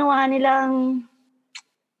 Parang ginawa nilang,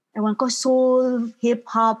 ewan ko, soul,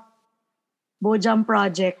 hip-hop, Bojam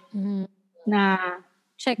project na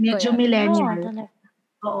Check ko medyo yan. millennial. talaga.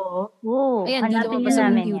 Oo. Oh, Ayan, di hanapin lumabas na yung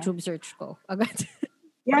namin yan. YouTube search ko. Agad.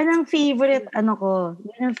 Yan ang favorite, yan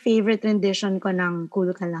ang favorite rendition ko ng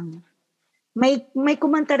Cool Ka Lang. May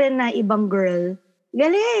kumanta rin na ibang girl.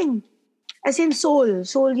 Galing! As in soul.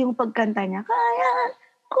 Soul yung pagkanta niya. Kaya,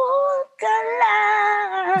 cool ka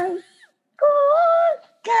lang. Cool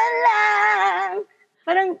ka lang.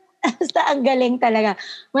 Parang, basta ang galing talaga.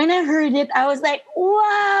 When I heard it, I was like,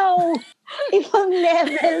 wow! Ibang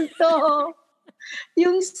level to.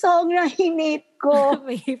 Yung song na hinate ko.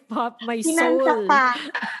 May hip-hop, may Kinanta soul. pa.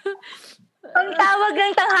 Ang tawag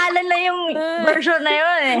ng tanghalan na yung version na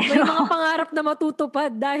yun eh. May mga pangarap na matutupad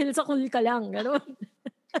dahil sa Cool Ka Lang. Ganon.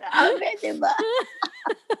 Grabe, diba?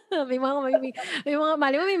 may mga,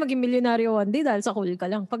 mali mo may maging milyonaryo one day dahil sa Cool Ka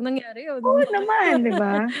Lang. Pag nangyari yun. Oo naman,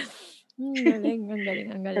 diba? Ang galing.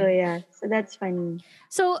 So yeah, so that's funny.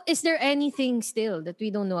 So, is there anything still that we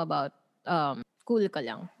don't know about Cool Ka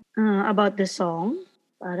Lang? About the song,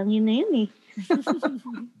 parang yun na yun eh.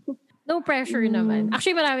 No pressure naman.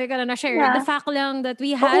 Actually, marami ka na na-share. Yeah. The fact lang that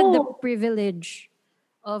we had the Oo. privilege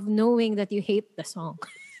of knowing that you hate the song.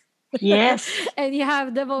 Yes. And you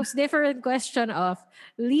have the most different question of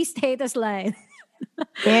least hatest line.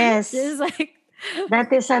 Yes. Just like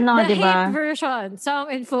That is the diba? hate version, Song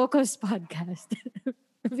and Focus podcast.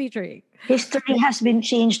 Featuring. History has been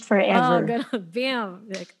changed Oh, forever. ganun. Bam.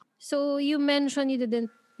 Like, so, you mentioned you didn't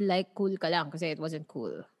like Cool Ka Lang kasi it wasn't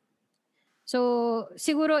cool. So,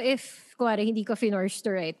 siguro if, kuwari, hindi ka finorced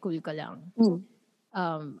to write Cool Ka Lang,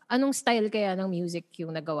 anong style kaya ng music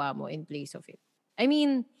yung nagawa mo in place of it? I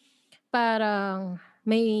mean, parang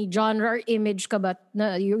may genre or image ka ba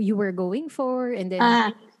na you were going for and then...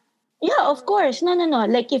 Yeah, of course. No.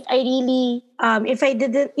 Like if I really, if I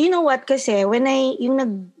didn't, you know what, kasi when yung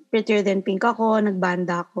nag-Prettier Than Pink ako,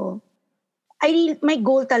 nagbanda ako, my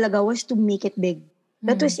goal talaga was to make it big.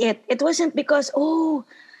 That was it. It wasn't because,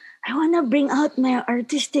 I wanna bring out my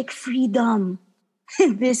artistic freedom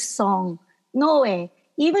in this song. No eh.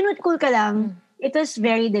 Even with Cool Ka Lang, it was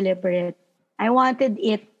very deliberate. I wanted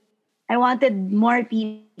more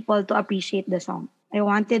people to appreciate the song. I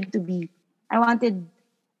wanted to be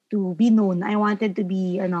known. I wanted to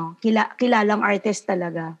be, kilalang artist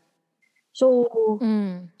talaga. So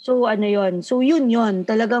yun. So yun.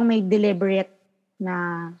 Talagang may deliberate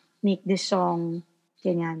na make this song.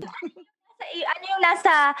 Ganyan. Ano yung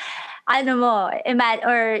nasa,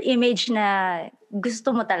 or image na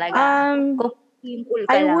gusto mo talaga? Kung yung Cool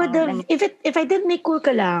Ka I Lang. would have, if I did make Cool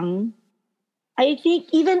Ka Lang, I think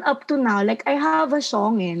even up to now, like I have a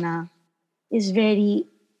song na is very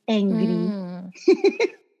angry.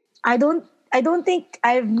 I don't think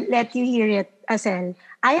I've let you hear it, Asel.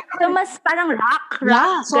 So mas parang rock.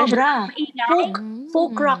 Yeah, sobra. Ingay.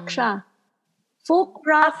 Folk rock siya. Folk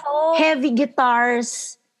rock, folk. heavy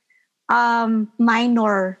guitars,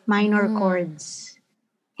 minor chords.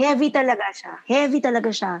 Heavy talaga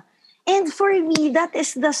siya. And for me, that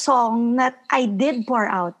is the song that I did pour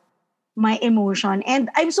out my emotion. And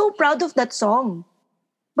I'm so proud of that song.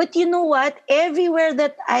 But you know what? Everywhere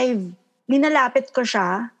that I've linalapit ko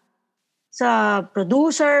siya, sa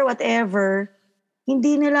producer, whatever,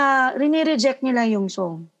 rinireject nila yung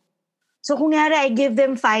song. So kung I give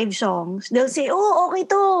them 5 songs, they'll say, oh, okay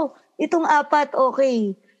to. Itong 4,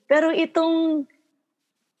 okay. Pero itong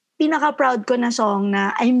pinaka-proud ko na song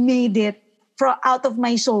na I made it out of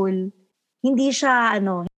my soul, hindi siya,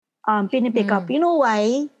 pinipick up. You know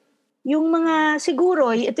why? Yung mga,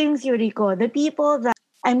 siguro, ito yung theory ko, the people that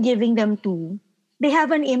I'm giving them to, they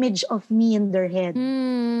have an image of me in their head.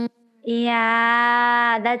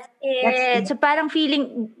 Yeah, that's it. So parang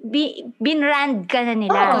feeling binrand ka na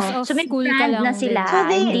nila. So may Cool Ka brand Lang na sila. So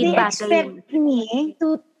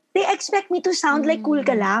they expect me to sound like Cool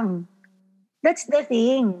Ka Lang. That's the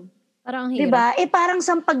thing. Parang hirap. Diba? Parang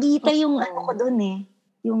sampagita yung ko dun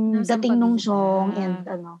yung dating nung song and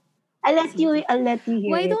I'll let you hear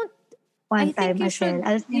Why it don't one I time, think Michelle.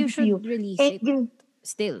 you should release it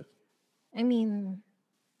still. I mean,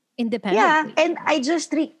 independently. Yeah, and I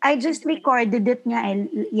just recorded it nga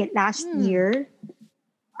last year.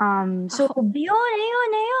 So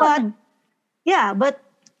Yun. but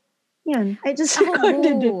yun, I just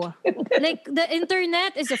recorded it. Like the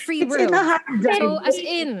internet is a free It's world. in a hard drive. So as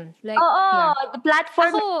in, like the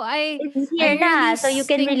platform is here na, so you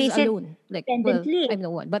can release it alone. Like, well, independently. I'm the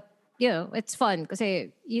one, but it's fun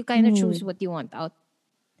kasi you kind of choose what you want out.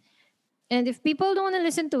 And if people don't want to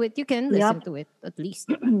listen to it, you can listen to it at least.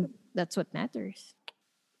 That's what matters.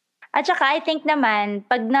 At saka I think naman,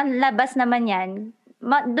 pag nalabas naman yan,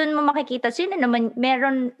 doon mo makikita sino naman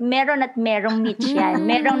meron at merong niche yan.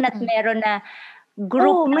 Meron na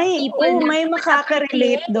group ng people. May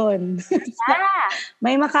makaka-relate doon. Yeah.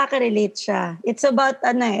 May makaka-relate siya. It's about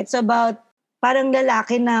parang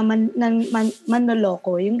lalaki na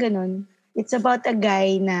manloloko, yung ganun. It's about a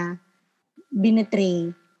guy na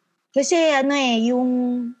binetray. Kasi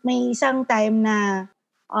yung may isang time na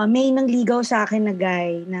may nangligaw sa akin na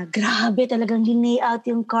guy na grabe talagang linay out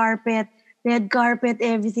yung carpet, red carpet,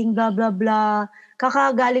 everything, blah, blah, blah.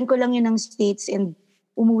 Kakagaling ko lang yun ng States and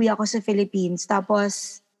umuwi ako sa Philippines.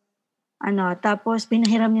 Tapos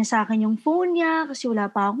pinahiram niya sa akin yung phone niya kasi wala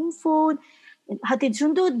pa akong phone. Hatid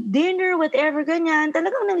sundo, dinner, whatever, ganyan.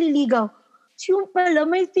 Talagang nanliligaw. So yung pala,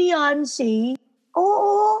 may fiancé.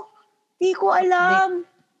 Oo, di ko alam.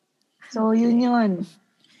 So, yun.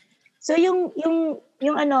 So, yung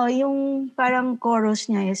parang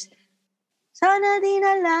chorus niya is, sana di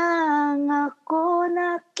na lang ako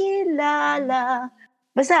nakilala.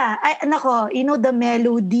 Basta, the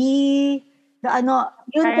melody,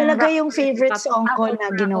 yun talaga yung favorite song ko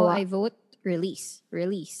na ginawa. I vote release.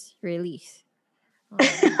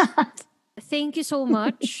 Thank you so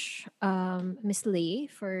much, Miss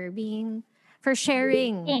Lay, for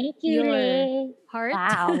sharing your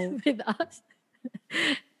heart with us.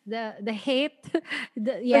 The hate,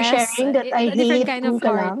 sharing that I a different hate kind of Cool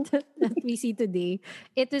Ka Lang. heart that we see today.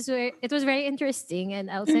 It was very interesting,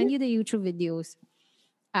 and I'll send you the YouTube videos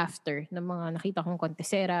after ng mga nakita kong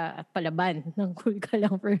kontesera at palaban ng Cool Ka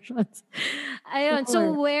Lang versions. Ayun,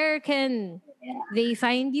 so where can they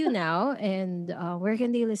find you now, and where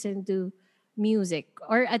can they listen to music,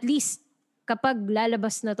 or at least kapag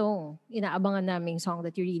lalabas na tong inaabangan naming song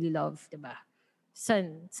that you really love, diba?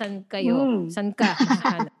 San kayo? San ka?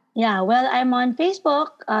 Yeah, well, I'm on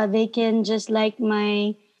Facebook. They can just like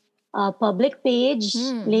my public page,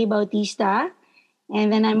 Lay Bautista.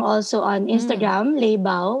 And then I'm also on Instagram,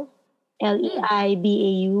 Leibau,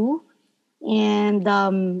 Leibau. And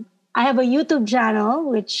I have a YouTube channel,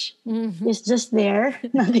 which is just there.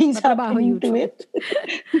 Nothing's happening to it.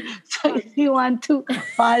 So if you want to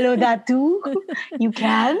follow that too, you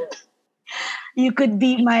can. You could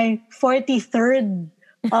be my 43rd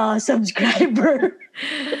subscriber.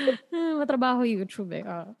 Matrabaho YouTube eh.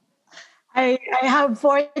 I have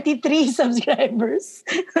 43 subscribers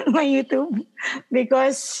on my YouTube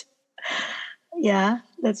because,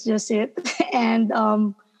 that's just it. And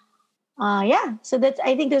so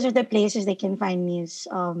I think those are the places they can find me is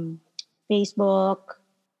Facebook,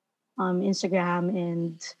 Instagram,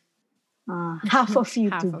 and half of Half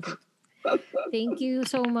YouTube. of it. Thank you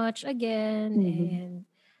so much again. Mhm. And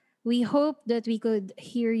we hope that we could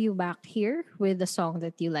hear you back here with the song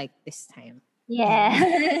that you like this time.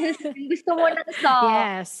 Yes. Gusto mo ng song.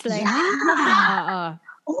 Yes. Like, Yeah.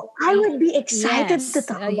 Oh, I would be excited to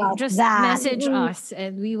talk about just that. message us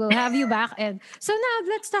and we will have you back. And so now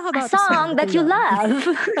let's talk A about the song that you love.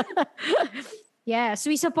 Yes,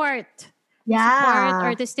 we support. Yeah.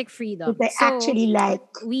 Support artistic freedom. Which I actually like.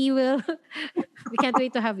 We will. We can't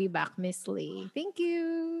wait to have you back, Miss Lay. Thank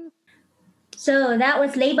you. So that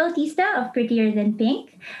was Lay Bautista of Prettier Than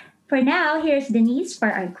Pink. For now, here's Denise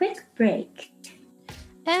for our quick break.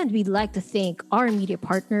 And we'd like to thank our media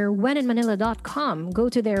partner, wheninmanila.com. Go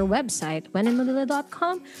to their website,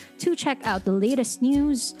 wheninmanila.com, to check out the latest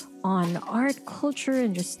news on art, culture,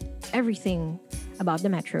 and just everything about the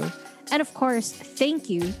metro. And of course,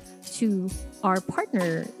 thank you to our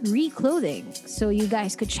partner, Reclothing. So you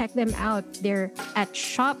guys could check them out. They're at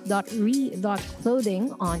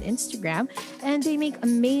shop.re.clothing on Instagram. And they make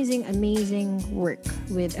amazing, amazing work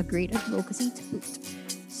with a great advocacy to boot.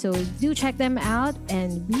 So do check them out,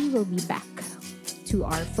 and we will be back to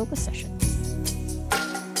our focus sessions.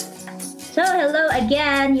 So hello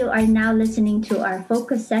again. You are now listening to our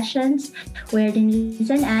focus sessions where Denise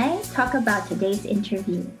and I talk about today's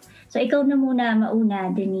interview. So ikaw na muna mauna,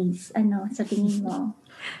 Denise. Ano sa tingin mo?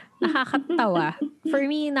 Nakakatawa. For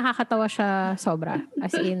me, nakakatawa siya sobra.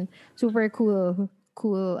 As in, super cool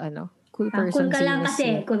person. Cool ka lang si Miss Lay.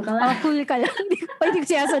 kasi. Cool ka lang. Oh, cool ka lang. Hindi ko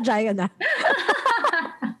sinasadya yun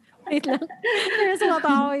Wait lang.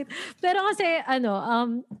 Pero kasi,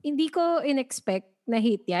 hindi ko in-expect na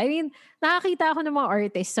hate niya. I mean, nakakita ako ng mga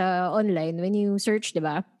artists sa online. When you search, di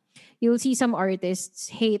ba? You'll see some artists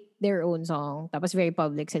hate their own song. Tapos very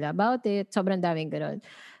public sila about it. Sobrang daming ganun.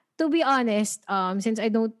 To be honest, since I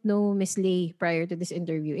don't know Miss Lay prior to this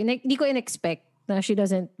interview, hindi ko in-expect na she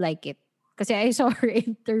doesn't like it. Kasi I saw her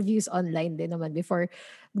interviews online din naman before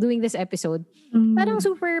doing this episode. Parang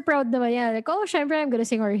super proud naman yan. Like, oh, syempre, I'm gonna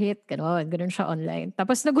sing her hit. Ganon siya online.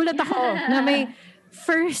 Tapos nagulat ako na may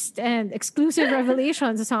first and exclusive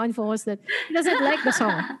revelation sa Song and Focus that he doesn't like the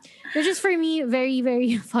song. Which is for me, very,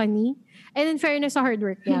 very funny. And in fairness sa hard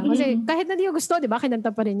work niya. Kasi kahit na di ko gusto, di ba,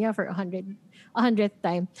 kinanta pa rin niya for 100th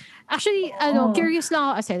time. Actually, curious lang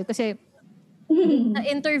ako, Asel, kasi the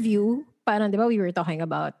interview, parang, di ba, we were talking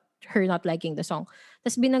about her not liking the song.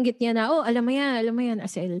 Tapos binanggit niya na, oh, alam mo yan,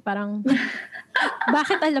 Asel. Parang,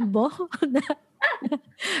 bakit alam mo na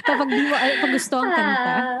kapag di mo pag gusto ang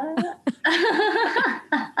kanta?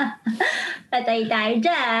 Patay tayo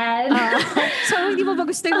dyan. So, hindi mo ba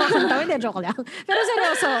gusto yung mga kanta? Hindi, joke lang. Pero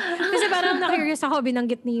seryoso, kasi parang na-curious ako,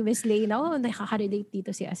 binanggit ni Miss Lay na, oh, nakaka-relate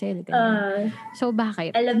dito si Asel. So,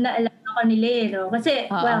 bakit? Alam na ako nila no?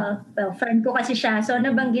 Kasi, well, friend ko kasi siya. So,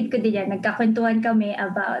 nabanggit ko din yan. Nagkakwentuhan kami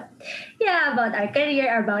about our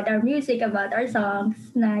career, about our music, about our songs,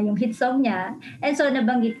 na yung hit song niya. And so,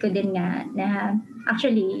 nabanggit ko din nga na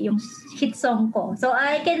actually, yung hit song ko. So,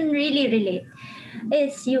 I can really relate.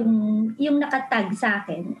 Is yung nakatag sa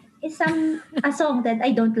akin is a song that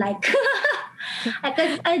I don't like.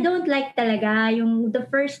 Because I don't like talaga yung the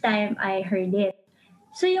first time I heard it.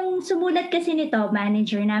 So yung sumulat kasi nito,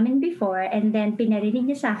 manager namin before, and then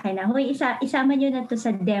pinarinig niya sa akin na, hoy, isama niyo na to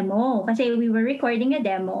sa demo. Kasi we were recording a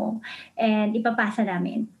demo and ipapasa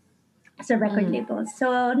namin sa record label.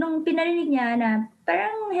 So nung pinarinig niya na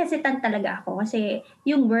parang hesitant talaga ako kasi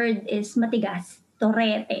yung word is matigas.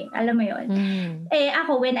 Torete. Alam mo yun? Eh,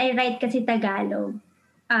 ako, when I write kasi Tagalog,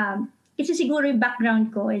 kasi siguro yung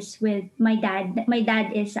background ko is with my dad. My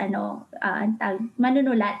dad is,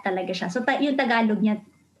 manunulat talaga siya. So, yung Tagalog niya,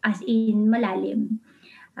 as in, malalim.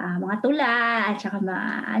 Mga tula, at saka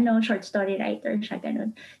short story writer siya,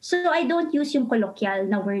 ganun. So, I don't use yung colloquial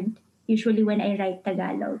na word usually when I write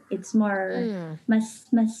Tagalog. It's more,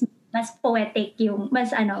 mas poetic yung,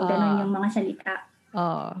 ganun yung mga salita.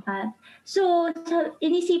 So,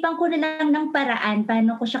 inisipan ko na lang ng paraan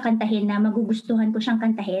paano ko siya kantahin na magugustuhan ko siyang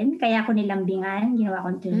kantahin. Kaya ko nilambingan. Ginawa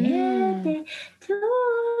kong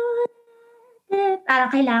para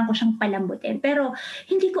kailangan ko siyang palambutin. Pero,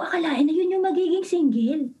 hindi ko akalain na yun yung magiging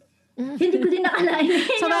single. Hindi ko din akalain.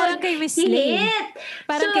 So, parang kay Miss Lay.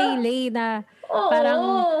 Parang kay Lay na parang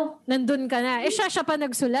nandun ka na. Eh, siya pa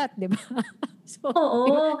nagsulat, di ba? So,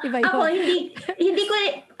 iba ako hindi ko,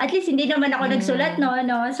 at least hindi naman ako nagsulat, no?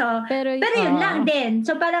 So, pero yun lang din.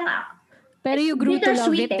 So, parang, pero you grew to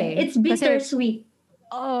love it eh. It's bittersweet.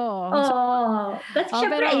 But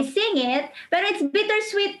syempre, I sing it, pero it's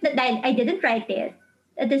bittersweet dahil I didn't write it.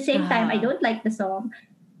 At the same time, I don't like the song.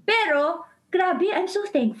 Pero, grabe, I'm so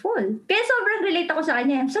thankful. Kaya sobrang relate ako sa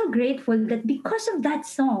kanya. I'm so grateful that because of that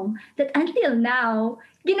song, that until now,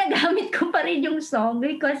 ginagamit ko pa rin yung song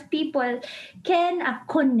because people can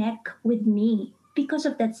connect with me because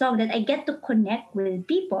of that song, that I get to connect with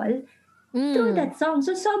people through that song.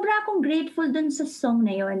 So, sobra akong grateful dun sa song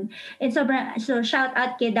na yun. And so shout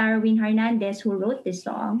out kay Darwin Hernandez who wrote this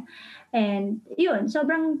song. And yun,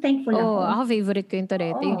 sobrang thankful ako. Ako favorite ko yung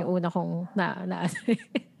Torete. Yun yung una kong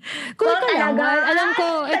cool ka lang. Alam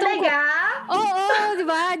ko. Talaga? Oo, di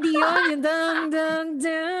ba? Di yun. Yung dang, dang,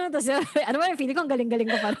 dang. Tapos, ano ba yung feeling ko, ang galing-galing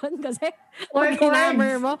ko pa ron. Kasi, pag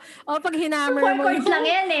hinammer mo. Pag hinammer mo. 4 chords lang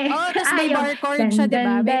yan eh. Tapos may bar chord siya, di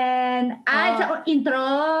ba? Sa intro.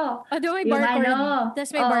 Di ba may bar chord?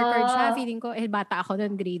 Tapos may bar chord siya. Feeling ko, bata ako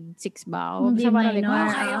nun, grade 6 ba ako. B minor.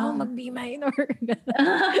 Kaya ako mag-B minor.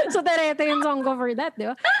 So, Torete yung song ko for that, di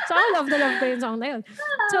ba? So, love ko yung song na yun.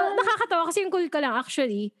 So, nakakatawa kasi yung cool ka lang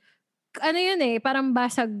actually. Ano yun parang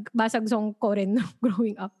basag song ko rin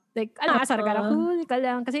growing up. Like, asar ka lang, cool ka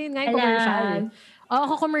lang. Kasi yun nga yung commercial.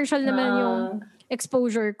 Ako commercial naman yung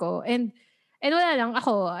exposure ko. And wala lang,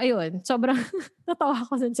 ako, ayun, sobrang natawa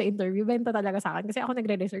ko dun sa interview. Benta talaga sa akin. Kasi ako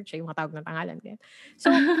nagre-research yung mga tawag ng pangalan.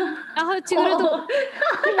 So, ako siguro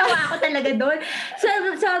Tawa ako talaga doon.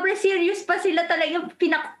 Sobrang serious pa sila talaga.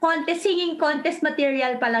 Contest, singing contest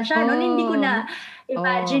material pala siya. No? Hindi ko na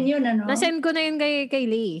imagine yun. Ano? Nasend ko na yun kay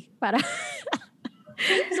Lee. Para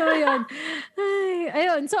so, yun.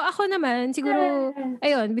 Ayun. So, ako naman, siguro,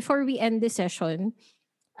 ayun, before we end this session,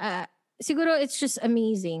 siguro it's just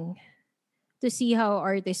amazing to see how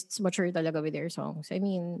artists mature talaga with their songs. I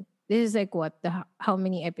mean, this is like how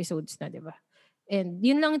many episodes na, di ba? And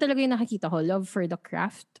yun lang talaga yung nakikita ko, love for the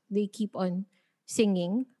craft. They keep on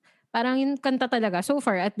singing. Parang yung kanta talaga. So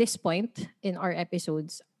far, at this point in our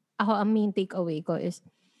episodes, ako, ang main takeaway ko is,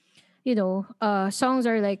 songs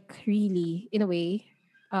are like really, in a way,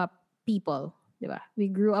 people. Diba?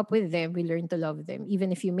 We grew up with them. We learned to love them.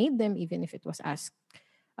 Even if you made them, even if it was asked,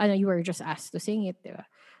 you were just asked to sing it. Diba?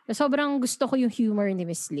 Sobrang gusto ko yung humor ni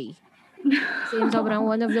Miss Lee. So, sobrang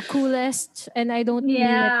one of the coolest, and I don't mean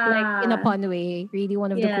it like in a fun way. Really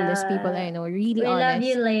one of the coolest people I know. Really honest.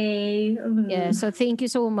 We love you, Lay. Yeah, so thank you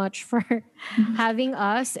so much for having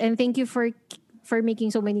us, and thank you for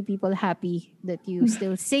making so many people happy that you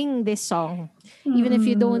still sing this song. Even if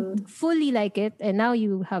you don't fully like it, and now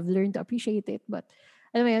you have learned to appreciate it. But,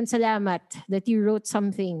 alam mo yun, salamat that you wrote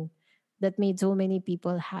something that made so many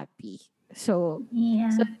people happy. So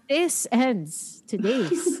this ends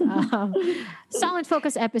today's Song and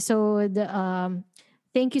Focus episode.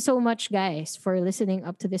 Thank you so much, guys, for listening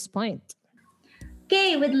up to this point.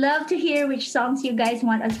 Okay, we'd love to hear which songs you guys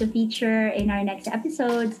want us to feature in our next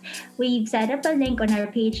episodes. We've set up a link on our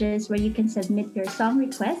pages where you can submit your song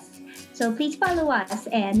requests. So please follow us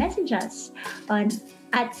and message us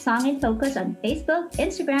at Song and Focus on Facebook,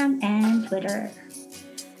 Instagram, and Twitter.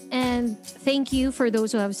 And thank you for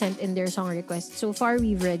those who have sent in their song requests. So far,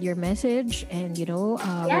 we've read your message, and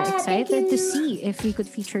we're excited to see if we could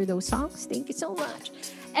feature those songs. Thank you so much.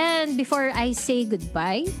 And before I say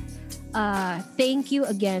goodbye, thank you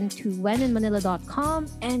again to wheninmanila.com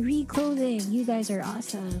and Reclothing. You guys are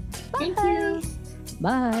awesome. Bye. Thank you.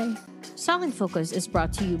 Bye. Song and Focus is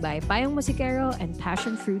brought to you by Payong Musikero and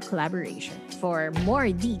Passion Fruit Collaboration. For more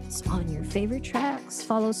deets on your favorite tracks,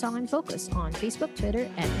 follow Song and Focus on Facebook, Twitter,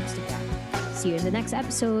 and Instagram. See you in the next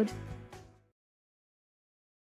episode.